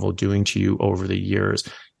insulin level doing to you over the years?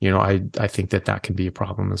 I think that can be a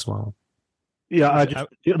problem as well. Yeah,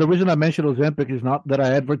 the reason I mentioned Ozempic is not that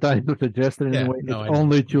I advertise or suggest it in any way. It's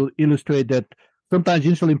only to illustrate that sometimes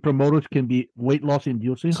insulin promoters can be weight loss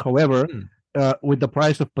inducing. However, with the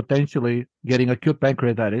price of potentially getting acute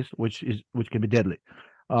pancreatitis, which can be deadly.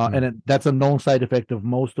 And that's a known side effect of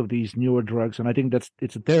most of these newer drugs. And I think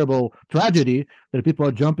it's a terrible tragedy that people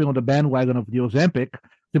are jumping on the bandwagon of the Ozempic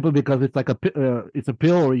simply because it's like it's a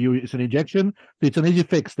pill or it's an injection. So it's an easy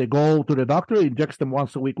fix. They go to the doctor, injects them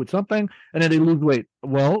once a week with something, and then they lose weight.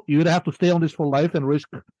 Well, you either have to stay on this for life and risk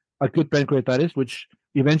acute pancreatitis, which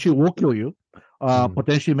eventually will kill you.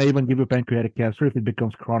 Potentially may even give you pancreatic cancer if it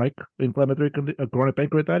becomes chronic inflammatory chronic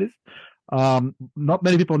pancreatitis. Not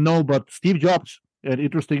many people know, but Steve Jobs, an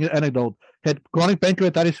interesting anecdote, had chronic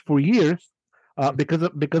pancreatitis for years because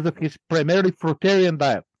of his primarily fruitarian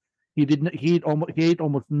diet. He ate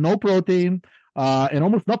almost no protein and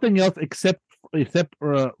almost nothing else except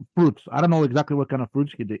fruits. I don't know exactly what kind of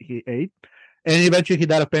fruits he ate, and eventually he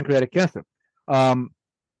died of pancreatic cancer.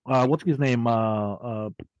 What's his name?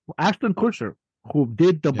 Ashton Kutcher, who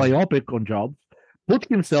did the biopic on Jobs, put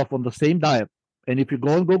himself on the same diet. And if you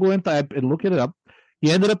go on Google and type and look it up,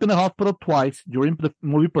 he ended up in the hospital twice during the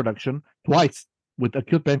movie production, twice with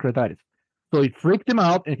acute pancreatitis. So it freaked him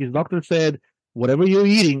out, and his doctor said, whatever you're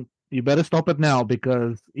eating, you better stop it now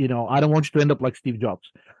because, I don't want you to end up like Steve Jobs.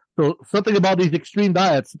 So something about these extreme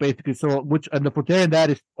diets, basically, and the fruitarian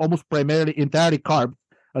diet is almost entirely carbs.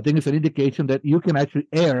 I think it's an indication that you can actually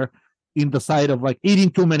err in the side of like eating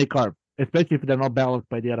too many carbs, especially if they're not balanced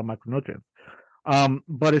by the other micronutrients.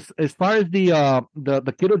 But as far as the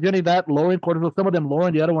ketogenic diet lowering cortisol, some of them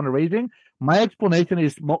lowering, the other one raising, my explanation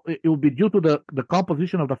is it will be due to the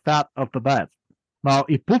composition of the fat of the diet. Now,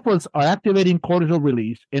 if PUFAs are activating cortisol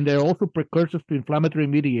release and they're also precursors to inflammatory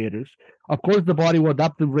mediators, of course the body will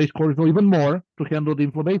adapt to raise cortisol even more to handle the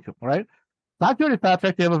inflammation, right? Saturated fats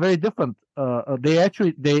actually have a very different.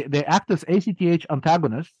 They act as ACTH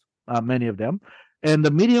antagonists, many of them, and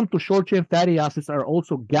the medium to short chain fatty acids are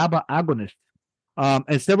also GABA agonists.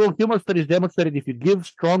 And several human studies demonstrated if you give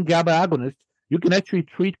strong GABA agonists, you can actually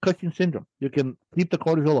treat Cushing syndrome. You can keep the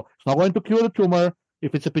cortisol. It's not going to cure the tumor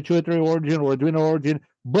if it's a pituitary origin or adrenal origin,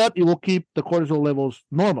 but it will keep the cortisol levels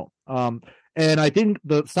normal. And I think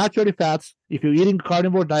the saturated fats, if you're eating a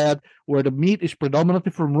carnivore diet where the meat is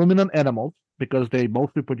predominantly from ruminant animals, because they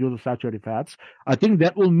mostly produce the saturated fats, I think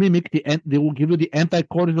that will they will give you the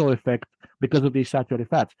anti-cortisol effect because of these saturated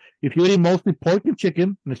fats. If you're eating mostly pork and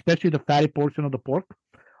chicken, and especially the fatty portion of the pork,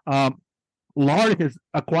 lard has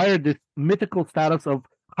acquired this mythical status of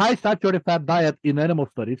high saturated fat diet in animal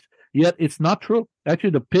studies, yet it's not true.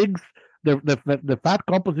 Actually, the pigs, the fat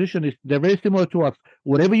composition they're very similar to us.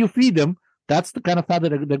 Whatever you feed them, that's the kind of fat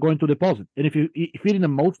that they're going to deposit. And if you're feeding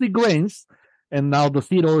them mostly grains, and now the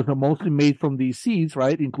seed oils are mostly made from these seeds,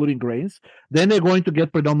 right, including grains, then they're going to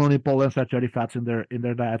get predominantly polyunsaturated fats in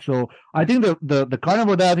their diet. So I think the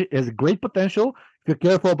carnivore diet has great potential if you're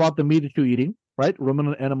careful about the meat that you're eating, right?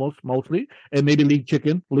 Ruminant animals mostly, and maybe lean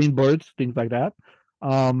chicken, lean birds, things like that.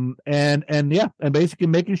 And basically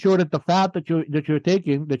making sure that the fat that you're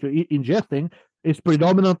ingesting is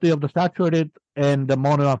predominantly of the saturated and the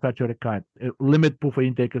monounsaturated kind. Limit PUFA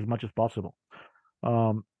intake as much as possible.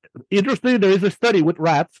 Interestingly, there is a study with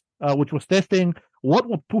rats which was testing what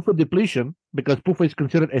would PUFA depletion, because PUFA is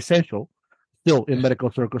considered essential still in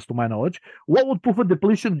medical circles to my knowledge, what would PUFA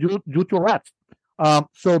depletion do to rats?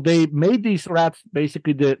 So they made these rats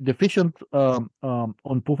basically deficient on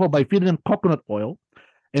PUFA by feeding them coconut oil.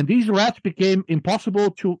 And these rats became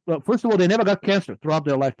impossible to, first of all, they never got cancer throughout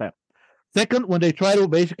their lifetime. Second, when they try to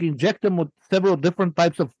basically inject them with several different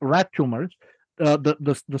types of rat tumors,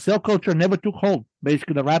 the cell culture never took hold.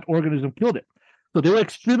 Basically, the rat organism killed it. So they were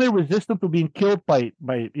extremely resistant to being killed by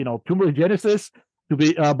tumorigenesis,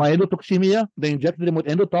 by endotoxemia. They injected them with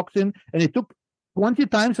endotoxin, and it took 20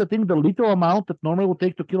 times, I think, the lethal amount that normally would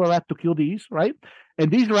take to kill a rat to kill these, right? And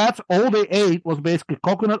these rats, all they ate was basically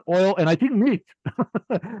coconut oil, and I think meat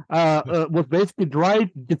was basically dried,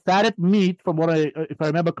 defatted meat, if I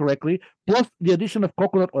remember correctly, plus the addition of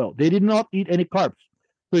coconut oil. They did not eat any carbs.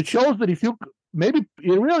 So it shows that maybe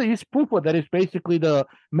it really is PUFA that is basically the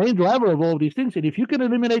main driver of all of these things. And if you can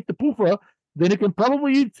eliminate the PUFA, then you can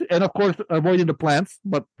probably eat, and of course, avoiding the plants,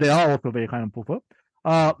 but they are also very high in PUFA.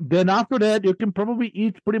 Then after that, you can probably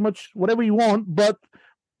eat pretty much whatever you want, but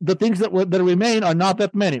the things that remain are not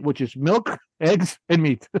that many, which is milk, eggs, and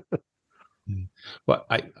meat. Well,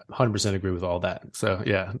 I 100% agree with all that. So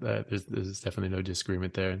yeah, there's definitely no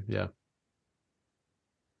disagreement there. Yeah.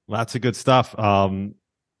 Lots of good stuff.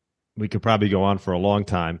 We could probably go on for a long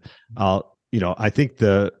time. I think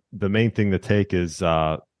the main thing to take is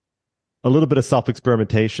a little bit of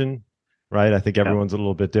self-experimentation, right? I think everyone's a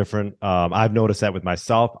little bit different. I've noticed that with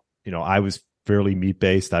myself. I was fairly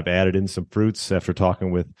meat-based. I've added in some fruits after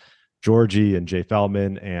talking with Georgi and Jay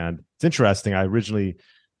Feldman. And it's interesting. I originally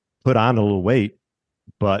put on a little weight,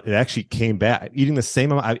 but it actually came back. Eating the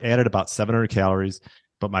same amount, I added about 700 calories,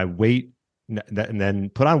 but my weight, and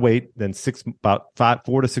then put on weight, then 4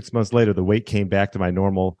 to 6 months later, the weight came back to my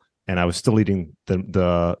normal, and I was still eating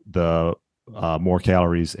the more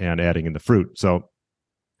calories and adding in the fruit. So,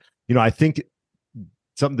 I think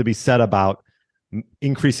something to be said about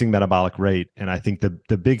increasing metabolic rate. And I think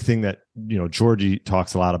the big thing that, Georgi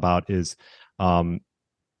talks a lot about is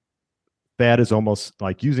fat is almost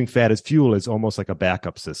like using fat as fuel is almost like a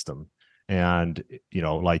backup system. And,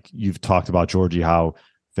 like you've talked about, Georgi, how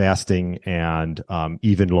fasting and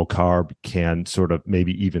even low carb can sort of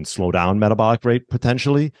maybe even slow down metabolic rate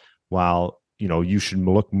potentially, while, you should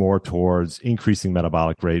look more towards increasing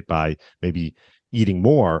metabolic rate by maybe eating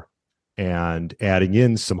more and adding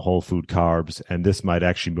in some whole food carbs. And this might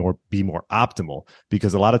actually be more optimal,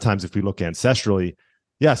 because a lot of times if we look ancestrally,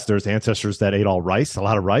 yes, there's ancestors that ate a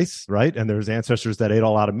lot of rice, right? And there's ancestors that ate a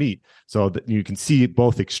lot of meat. So that you can see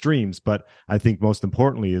both extremes. But I think most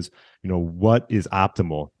importantly is, what is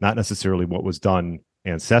optimal, not necessarily what was done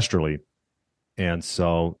ancestrally. And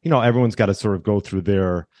so, everyone's got to sort of go through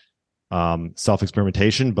their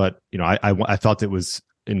self-experimentation. But, I felt it was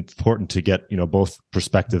important to get, both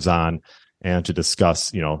perspectives on and to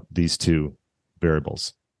discuss, these two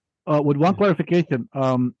variables. With one clarification,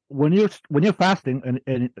 when you're fasting,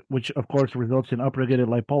 and which of course results in upregulated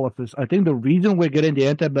lipolysis, I think the reason we're getting the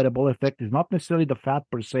anti-metabolic effect is not necessarily the fat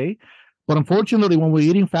per se, but unfortunately, when we're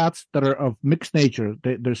eating fats that are of mixed nature,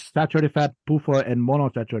 there's saturated fat, PUFA, and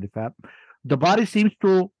monounsaturated fat, the body seems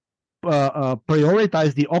to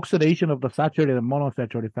prioritize the oxidation of the saturated and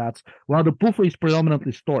monounsaturated fats, while the PUFA is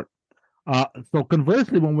predominantly stored. So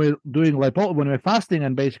conversely, when we're doing when we're fasting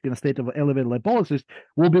and basically in a state of elevated lipolysis,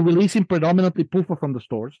 we'll be releasing predominantly PUFA from the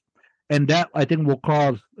stores, and that I think will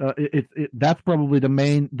cause that's probably the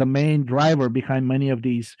main driver behind many of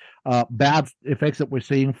these bad effects that we're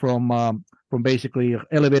seeing from basically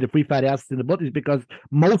elevated free fatty acids in the blood, is because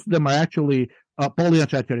most of them are actually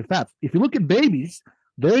polyunsaturated fats. If you look at babies,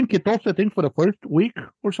 they're in ketosis, I think, for the first week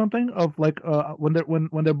or something of when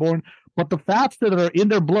they're born. But the fats that are in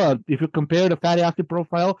their blood, if you compare the fatty acid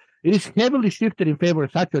profile, it is heavily shifted in favor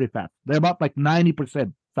of saturated fat. They're about like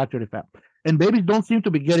 90% saturated fat. And babies don't seem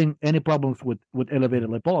to be getting any problems with elevated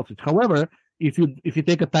lipolysis. However, if you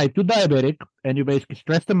take a type 2 diabetic and you basically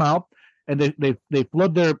stress them out and they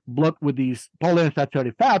flood their blood with these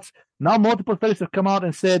polyunsaturated fats, now multiple studies have come out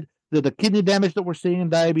and said that the kidney damage that we're seeing in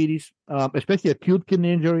diabetes, especially acute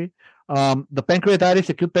kidney injury, the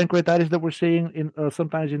acute pancreatitis that we're seeing in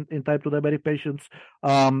sometimes in type 2 diabetic patients,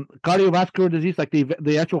 cardiovascular disease, like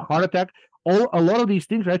the actual heart attack, a lot of these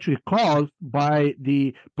things are actually caused by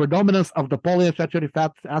the predominance of the polyunsaturated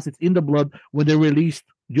fat acids in the blood when they're released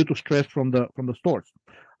due to stress from the stores.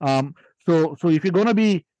 So if you're going to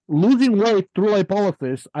be losing weight through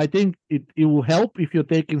lipolysis, I think it will help if you're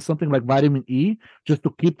taking something like vitamin E just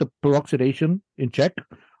to keep the peroxidation in check,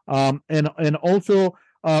 and also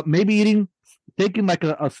maybe taking like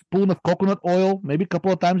a spoon of coconut oil maybe a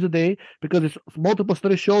couple of times a day, because multiple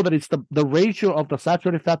studies show that it's the ratio of the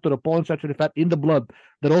saturated fat to the polyunsaturated fat in the blood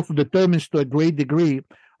that also determines to a great degree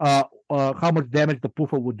how much damage the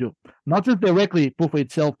PUFA would do. Not just directly PUFA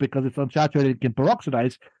itself, because it's unsaturated, it can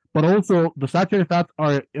peroxidize, but also the saturated fats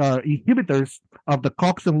are inhibitors of the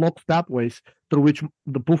COX and LOX pathways through which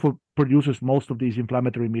the PUFA produces most of these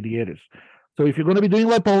inflammatory mediators. So if you're going to be doing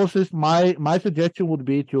lipolysis, my suggestion would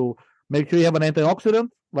be to make sure you have an antioxidant,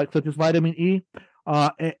 like such as vitamin E,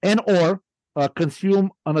 or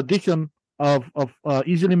consume an addition of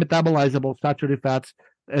easily metabolizable saturated fats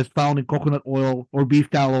as found in coconut oil or beef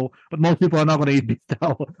tallow. But most people are not going to eat beef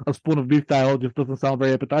tallow. A spoon of beef tallow just doesn't sound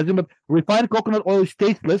very appetizing. But refined coconut oil is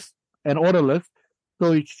tasteless and odorless,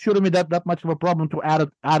 so it shouldn't be that much of a problem to add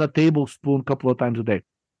a tablespoon a couple of times a day.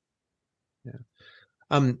 Yeah.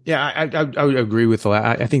 I would agree with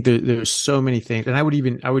that. I think there's so many things, and I would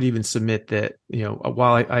even submit that,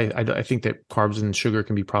 while I think that carbs and sugar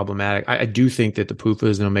can be problematic, I do think that the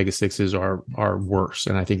PUFAs and omega-6s are worse,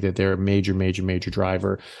 and I think that they're a major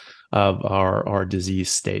driver of our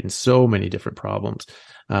disease state and so many different problems,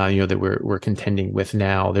 that we're contending with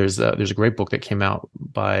now. There's a great book that came out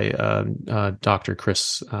by Dr.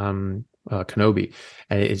 Chris Kenobi,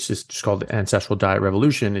 and it's just called The Ancestral Diet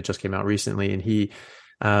Revolution. It just came out recently, and he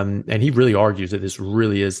really argues that this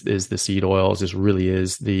really is the seed oils. This really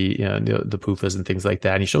is the PUFAs and things like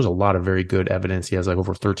that. And he shows a lot of very good evidence. He has like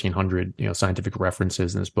over 1,300 scientific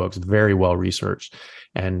references in his books, very well researched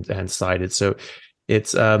and cited. So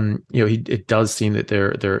it's it does seem that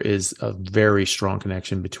there is a very strong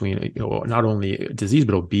connection between not only disease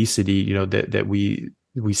but obesity. That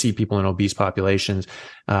we see people in obese populations,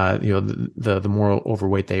 the more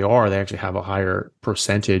overweight they are, they actually have a higher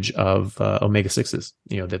percentage of omega-6s,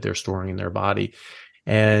 that they're storing in their body.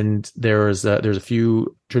 And there's a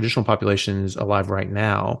few traditional populations alive right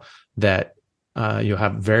now that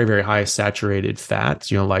have very, very high saturated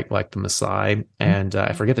fats, like the Maasai, and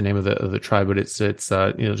I forget the name of the tribe, but it's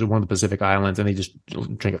one of the Pacific Islands, and they just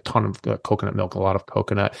drink a ton of coconut milk, a lot of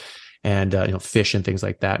coconut, and fish and things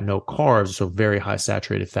like that. No carbs, so very high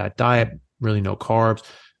saturated fat diet, really no carbs,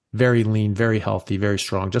 very lean, very healthy, very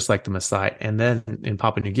strong, just like the Maasai. And then in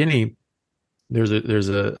Papua New Guinea, there's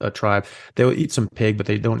a tribe, they will eat some pig, but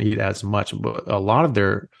they don't eat as much. But a lot of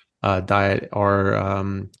their diet are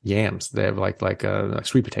yams. They have like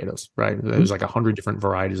sweet potatoes, right? There's like 100 different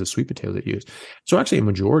varieties of sweet potatoes that use. So actually a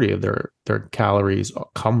majority of their calories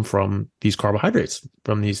come from these carbohydrates,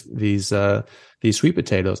 from these sweet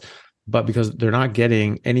potatoes. But because they're not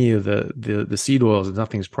getting any of the seed oils and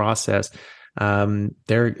nothing's processed,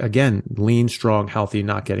 they're again lean, strong, healthy,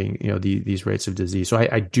 not getting these rates of disease. So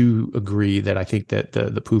I do agree that I think that the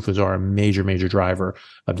PUFAs are a major driver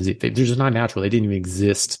of disease. They're just not natural. They didn't even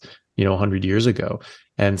exist 100 years ago.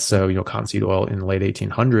 And so, cottonseed oil in the late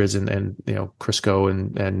 1800s and Crisco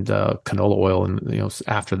and canola oil, and,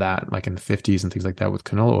 after that, like in the 50s and things like that with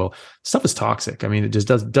canola oil, stuff is toxic. I mean, it just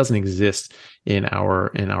doesn't exist in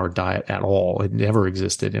our diet at all. It never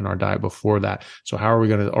existed in our diet before that. So how are we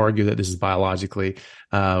going to argue that this is biologically,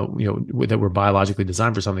 that we're biologically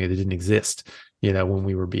designed for something that didn't exist, when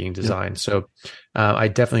we were being designed? Yeah. So, I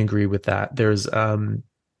definitely agree with that. There's,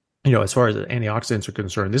 as far as antioxidants are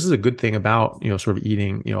concerned, this is a good thing about, sort of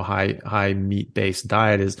eating, high meat based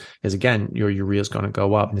diet is again, your urea is going to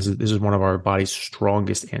go up. And this is one of our body's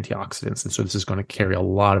strongest antioxidants. And so this is going to carry a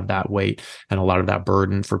lot of that weight and a lot of that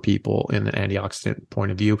burden for people in an antioxidant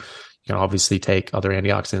point of view. You can obviously take other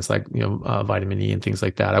antioxidants like, vitamin E and things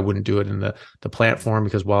like that. I wouldn't do it in the plant form,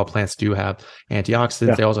 because while plants do have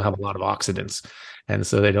antioxidants, they also have a lot of oxidants. And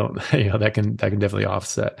so they don't, that can definitely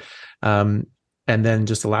offset. And then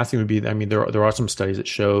just the last thing would be, there are some studies that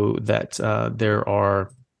show that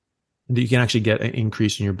you can actually get an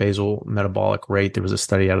increase in your basal metabolic rate. There was a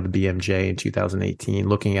study out of the BMJ in 2018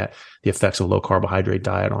 looking at the effects of low carbohydrate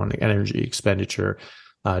diet on energy expenditure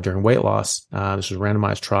during weight loss. This was a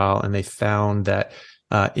randomized trial, and they found that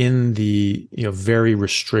in the very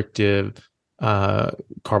restrictive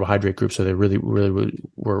carbohydrate group, so they really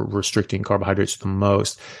were restricting carbohydrates the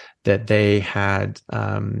most, that they had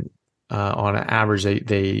on average,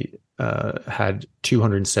 they had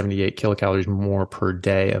 278 kilocalories more per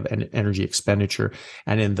day of energy expenditure,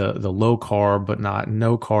 and in the low carb but not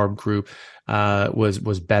no carb group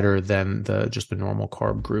was better than just the normal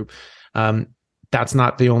carb group. That's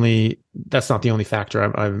not the only factor.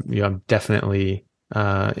 I'm definitely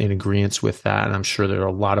in agreement with that, and I'm sure there are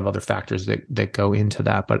a lot of other factors that go into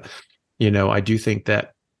that. But I do think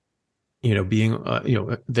that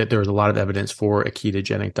that there's a lot of evidence for a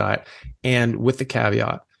ketogenic diet, and with the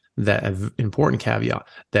caveat, that an important caveat,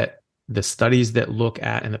 that the studies that look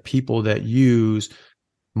at and the people that use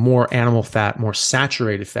more animal fat, more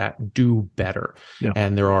saturated fat, do better. Yeah.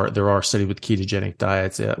 And there are studies with ketogenic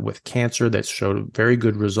diets with cancer that showed very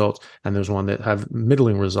good results, and there's one that have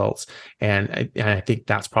middling results. And I think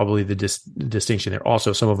that's probably the distinction there.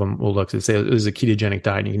 Also, some of them will look and say, this is a ketogenic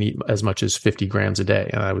diet, and you can eat as much as 50 grams a day.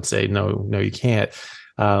 And I would say, no, you can't.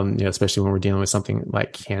 Especially when we're dealing with something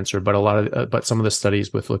like cancer. But but some of the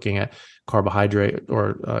studies with looking at carbohydrate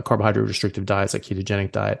or carbohydrate restrictive diets like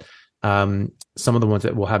ketogenic diet, some of the ones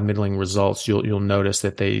that will have middling results, you'll notice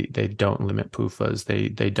that they don't limit PUFAs,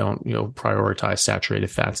 they don't prioritize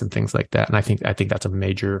saturated fats and things like that. And I think that's a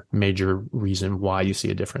major reason why you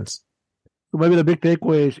see a difference. So maybe the big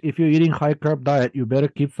takeaway is, if you're eating high carb diet, you better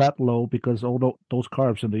keep fat low, because all those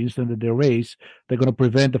carbs, in the instant that they raise, they're going to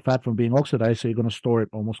prevent the fat from being oxidized, so you're going to store it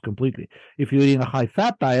almost completely. If you're eating a high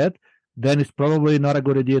fat diet, then it's probably not a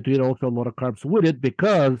good idea to eat also a lot of carbs with it,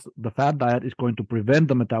 because the fat diet is going to prevent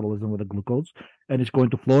the metabolism of the glucose, and it's going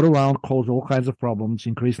to float around, cause all kinds of problems,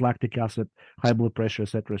 increase lactic acid, high blood pressure,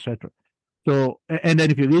 etc., etc. So, and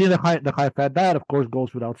then if you're eating the high fat diet, of course,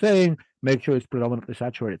 goes without saying, make sure it's predominantly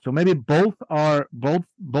saturated. So maybe both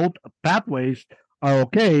pathways are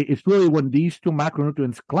okay. It's really when these two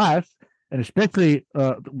macronutrients clash, and especially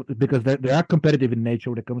because they are competitive in nature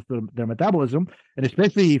when it comes to their metabolism, and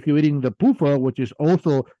especially if you're eating the PUFA, which is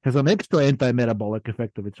also has an extra anti-metabolic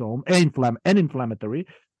effect of its own, and inflammatory,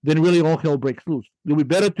 then really all hell breaks loose. It would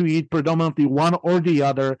be better to eat predominantly one or the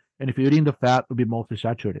other, and if you're eating the fat, it will be mostly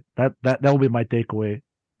saturated. That will be my takeaway,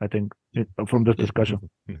 I think, from this discussion.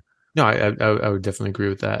 No, I would definitely agree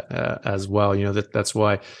with that as well. That's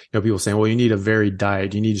why people saying, well, you need a varied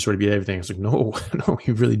diet, you need to sort of eat everything. It's like, no,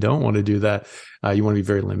 you really don't want to do that. You want to be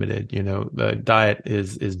very limited. The diet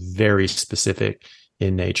is very specific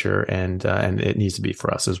in nature, and it needs to be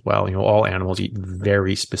for us as well. All animals eat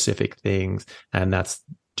very specific things, and that's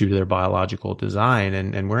due to their biological design,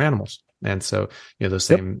 and we're animals. And so, those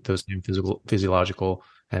same physiological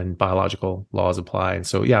and biological laws apply. And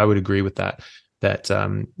so, I would agree with that. That,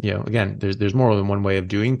 again, there's more than one way of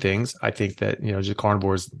doing things. I think that, just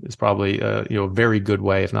carnivore is probably, a very good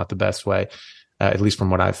way, if not the best way, at least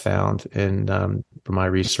from what I've found from my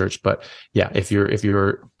research. But if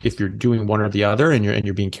you're doing one or the other, and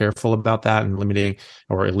you're being careful about that and limiting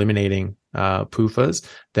or eliminating PUFAs,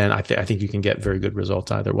 then I think you can get very good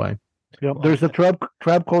results either way. Yeah, there's a tribe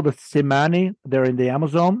called the Tsimane. They're in the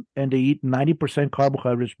Amazon, and they eat 90%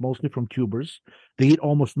 carbohydrates, mostly from tubers. They eat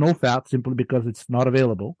almost no fat, simply because it's not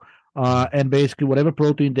available. And basically, whatever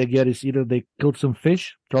protein they get is either they killed some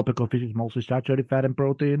fish. Tropical fish is mostly saturated fat and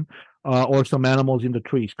protein, or some animals in the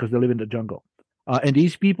trees, because they live in the jungle. And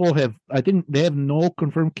these people I think they have no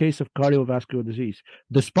confirmed case of cardiovascular disease,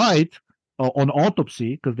 despite on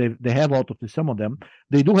autopsy, because they have autopsy, some of them,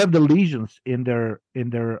 they do have the lesions in their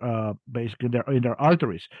basically in their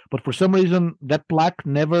arteries, but for some reason that plaque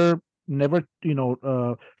never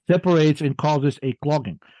separates and causes a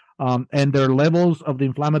clogging. And their levels of the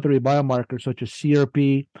inflammatory biomarkers such as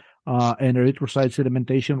CRP and erythrocyte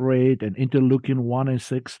sedimentation rate and interleukin 1 and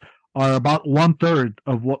 6 are about 1/3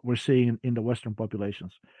 of what we're seeing in the Western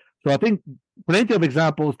populations. So I think plenty of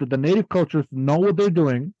examples that the native cultures know what they're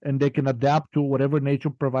doing and they can adapt to whatever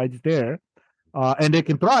nature provides there, and they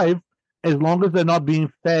can thrive as long as they're not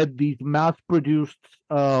being fed these mass-produced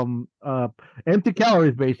empty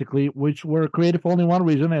calories, basically, which were created for only one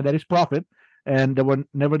reason, and that is profit, and they were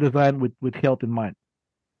never designed with health in mind.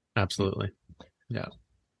 Absolutely. Yeah.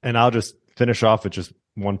 And I'll just finish off with just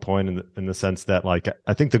one point in the sense that, like,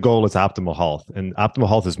 I think the goal is optimal health, and optimal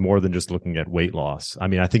health is more than just looking at weight loss. I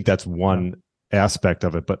mean, I think that's one aspect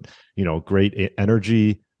of it, but, you know, great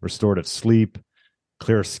energy, restorative sleep,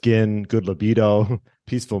 clear skin, good libido,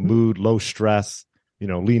 peaceful mood, low stress, you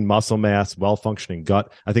know, lean muscle mass, well-functioning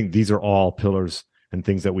gut. I think these are all pillars and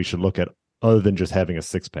things that we should look at other than just having a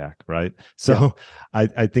six-pack, right? So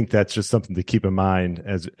I think that's just something to keep in mind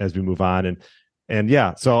as we move on. And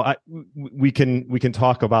yeah, so we can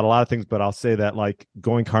talk about a lot of things, but I'll say that, like,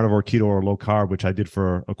 going carnivore, keto, or low carb, which I did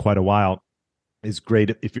for quite a while, is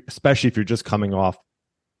great, especially if you're just coming off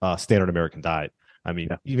standard American diet. I mean,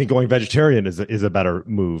 even going vegetarian is a better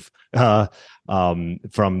move from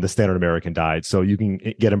the standard American diet. So you can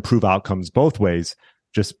get improved outcomes both ways.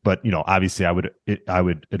 But, you know, obviously I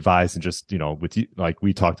would advise, and just, you know, with you, like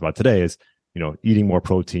we talked about today, is, you know, eating more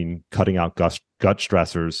protein, cutting out gut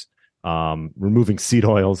stressors, removing seed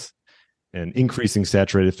oils, and increasing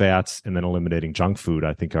saturated fats, and then eliminating junk food,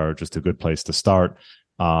 I think, are just a good place to start.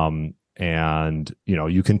 And, you know,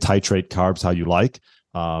 you can titrate carbs how you like,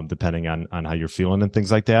 depending on how you're feeling and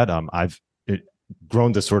things like that. I've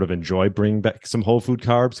grown to sort of enjoy bringing back some whole food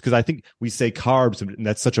carbs, because I think we say carbs, and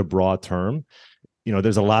that's such a broad term. You know,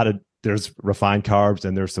 there's refined carbs,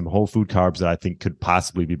 and there's some whole food carbs that I think could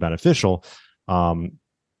possibly be beneficial.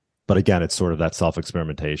 But again, it's sort of that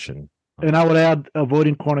self-experimentation. And I would add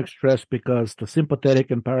avoiding chronic stress, because the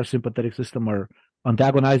sympathetic and parasympathetic system are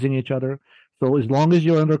antagonizing each other. So as long as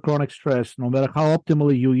you're under chronic stress, no matter how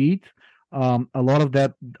optimally you eat, a lot of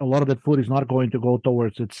that food is not going to go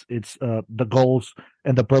towards its the goals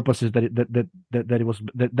and the purposes that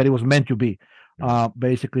it was meant to be.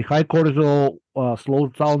 Basically, high cortisol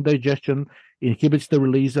slows down digestion, inhibits the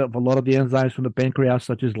release of a lot of the enzymes from the pancreas,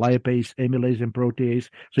 such as lipase, amylase, and protease.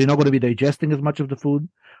 So you're not going to be digesting as much of the food.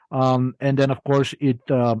 And then, of course, it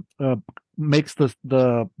makes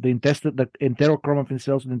the intestine, the enterochromaffin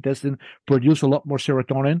cells in the intestine, produce a lot more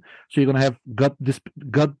serotonin. So you're going to have gut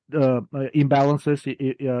imbalances.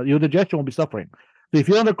 Your digestion will be suffering. So if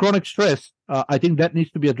you're under chronic stress, I think that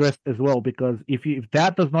needs to be addressed as well, because if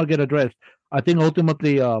that does not get addressed, I think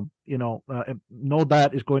ultimately, no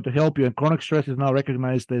diet is going to help you. And chronic stress is now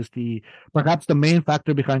recognized as perhaps the main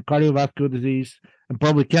factor behind cardiovascular disease and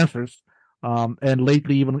probably cancers, and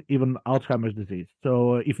lately even Alzheimer's disease.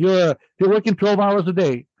 So if you're working 12 hours a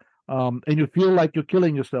day, and you feel like you're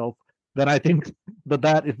killing yourself, then I think the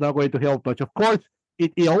diet is not going to help much. Of course,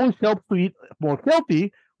 it always helps to eat more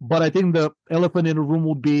healthy, but I think the elephant in the room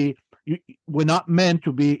would be, we're not meant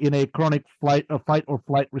to be in a chronic fight or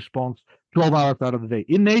flight response 12 hours out of the day.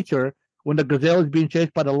 In nature, when the gazelle is being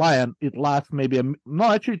chased by the lion, it lasts maybe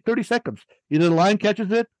 30 seconds. Either the lion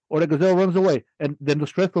catches it or the gazelle runs away, and then the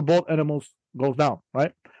stress for both animals goes down,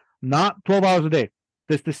 right? Not 12 hours a day.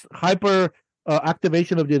 There's this hyper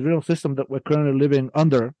activation of the adrenal system that we're currently living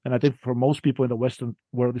under, and I think for most people in the Western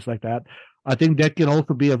world it's like that. I think that can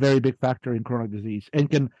also be a very big factor in chronic disease,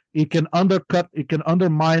 and it can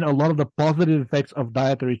undermine a lot of the positive effects of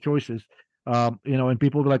dietary choices. And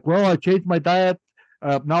people are like, well, I changed my diet,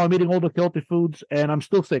 now I'm eating all the healthy foods and I'm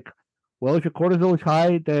still sick. Well, if your cortisol is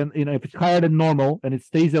high, then, if it's higher than normal and it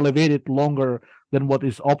stays elevated longer than what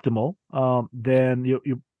is optimal, then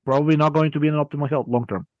you're probably not going to be in optimal health long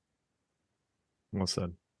term. Well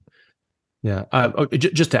said. Yeah.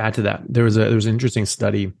 Just to add to that, there was an interesting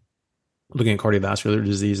study looking at cardiovascular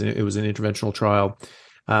disease, and it was an interventional trial,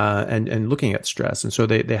 and looking at stress. And so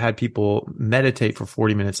they had people meditate for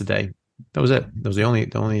 40 minutes a day. That was it. That was the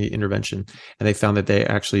only intervention. And they found that they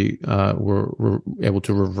actually were able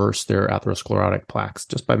to reverse their atherosclerotic plaques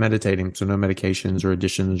just by meditating. So no medications or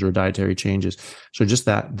additions or dietary changes. So just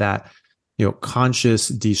that conscious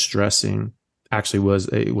de-stressing actually was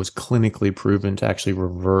clinically proven to actually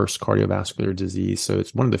reverse cardiovascular disease. So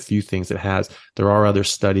it's one of the few things that has. There are other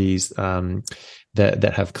studies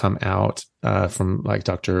that have come out from like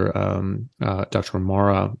Dr.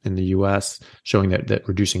 Amara in the U.S. showing that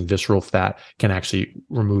reducing visceral fat can actually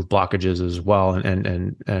remove blockages as well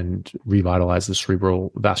and revitalize the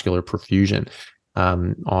cerebral vascular perfusion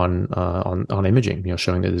on imaging,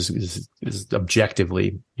 showing that is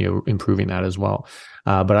objectively improving that as well.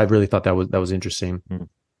 But I really thought that was interesting.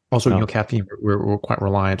 Also, caffeine, we're quite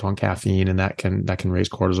reliant on caffeine, and that can raise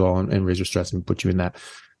cortisol and raise your stress and put you in that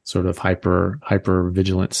sort of hyper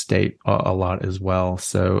vigilant state a lot as well.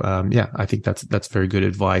 So, I think that's very good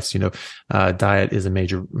advice. Diet is a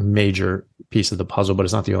major piece of the puzzle, but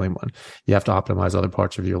it's not the only one. You have to optimize other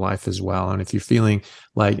parts of your life as well. And if you're feeling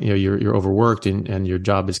like, you're overworked and your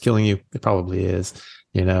job is killing you, it probably is,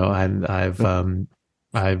 and I've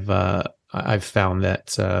found that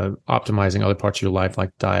optimizing other parts of your life, like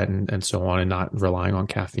diet and so on, and not relying on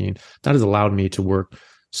caffeine, that has allowed me to work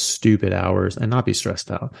stupid hours and not be stressed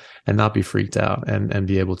out and not be freaked out and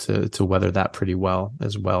be able to weather that pretty well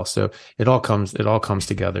as well. So it all comes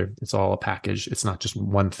together. It's all a package. It's not just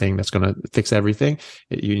one thing that's going to fix everything.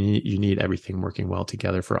 You need everything working well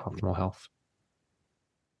together for optimal health.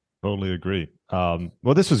 Totally agree.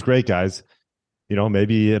 Well, this was great, guys.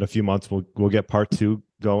 Maybe in a few months we'll get part 2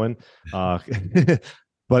 going. But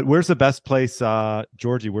where's the best place,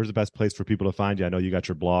 Georgi? Where's the best place for people to find you? I know you got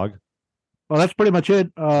your blog. Well, that's pretty much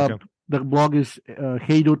it. Okay. The blog is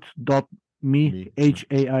haidut.me,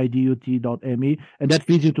 haidut.me, and that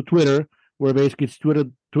feeds into Twitter, where basically it's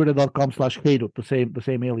twitter.com/haidut, the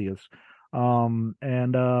same alias.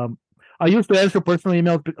 I used to answer personal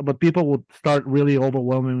emails, but people would start really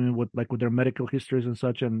overwhelming me with their medical histories and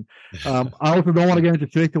such. And I also don't want to get into a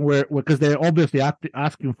situation where because they're obviously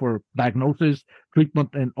asking for diagnosis, treatment,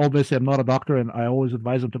 and obviously I'm not a doctor, and I always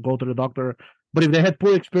advise them to go to the doctor. But if they had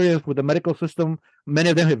poor experience with the medical system, many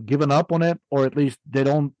of them have given up on it, or at least they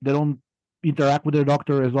don't interact with their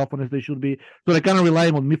doctor as often as they should be. So they're kind of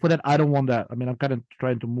relying on me for that. I don't want that. I mean, I'm kind of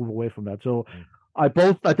trying to move away from that. So I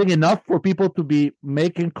post, I think, enough for people to be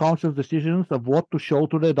making conscious decisions of what to show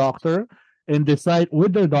to their doctor and decide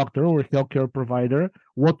with their doctor or healthcare provider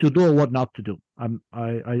what to do or what not to do. I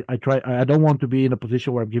don't want to be in a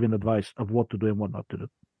position where I'm giving advice of what to do and what not to do.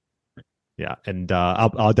 Yeah, and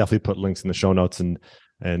I'll definitely put links in the show notes. And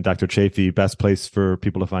Dr. Chaffee, best place for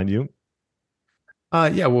people to find you? I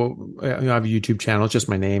have a YouTube channel. It's just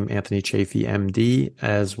my name, Anthony Chaffee, MD,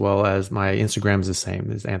 as well as my Instagram is the same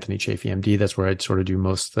as Anthony Chaffee, MD. That's where I'd sort of do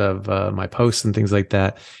most of my posts and things like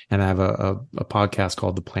that. And I have a podcast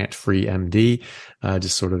called The Plant Free MD,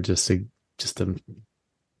 just to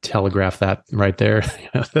telegraph that right there.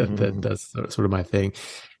 That's sort of my thing.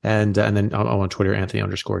 And then I'm on Twitter,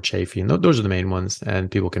 Anthony_Chaffee. And those are the main ones. And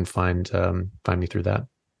people can find me through that.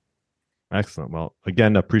 Excellent. Well,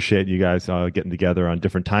 again, appreciate you guys getting together on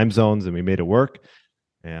different time zones, and we made it work.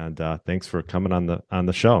 And thanks for coming on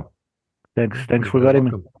the show. Thanks for letting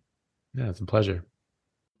me. Yeah, it's a pleasure.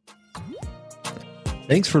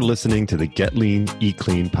 Thanks for listening to the Get Lean, Eat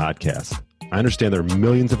Clean podcast. I understand there are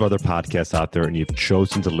millions of other podcasts out there, and you've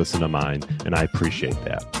chosen to listen to mine, and I appreciate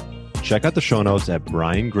that. Check out the show notes at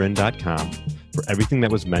briangrin.com for everything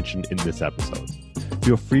that was mentioned in this episode.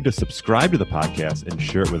 Feel free to subscribe to the podcast and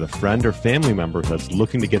share it with a friend or family member that's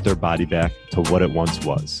looking to get their body back to what it once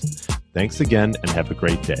was. Thanks again, and have a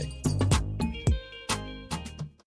great day.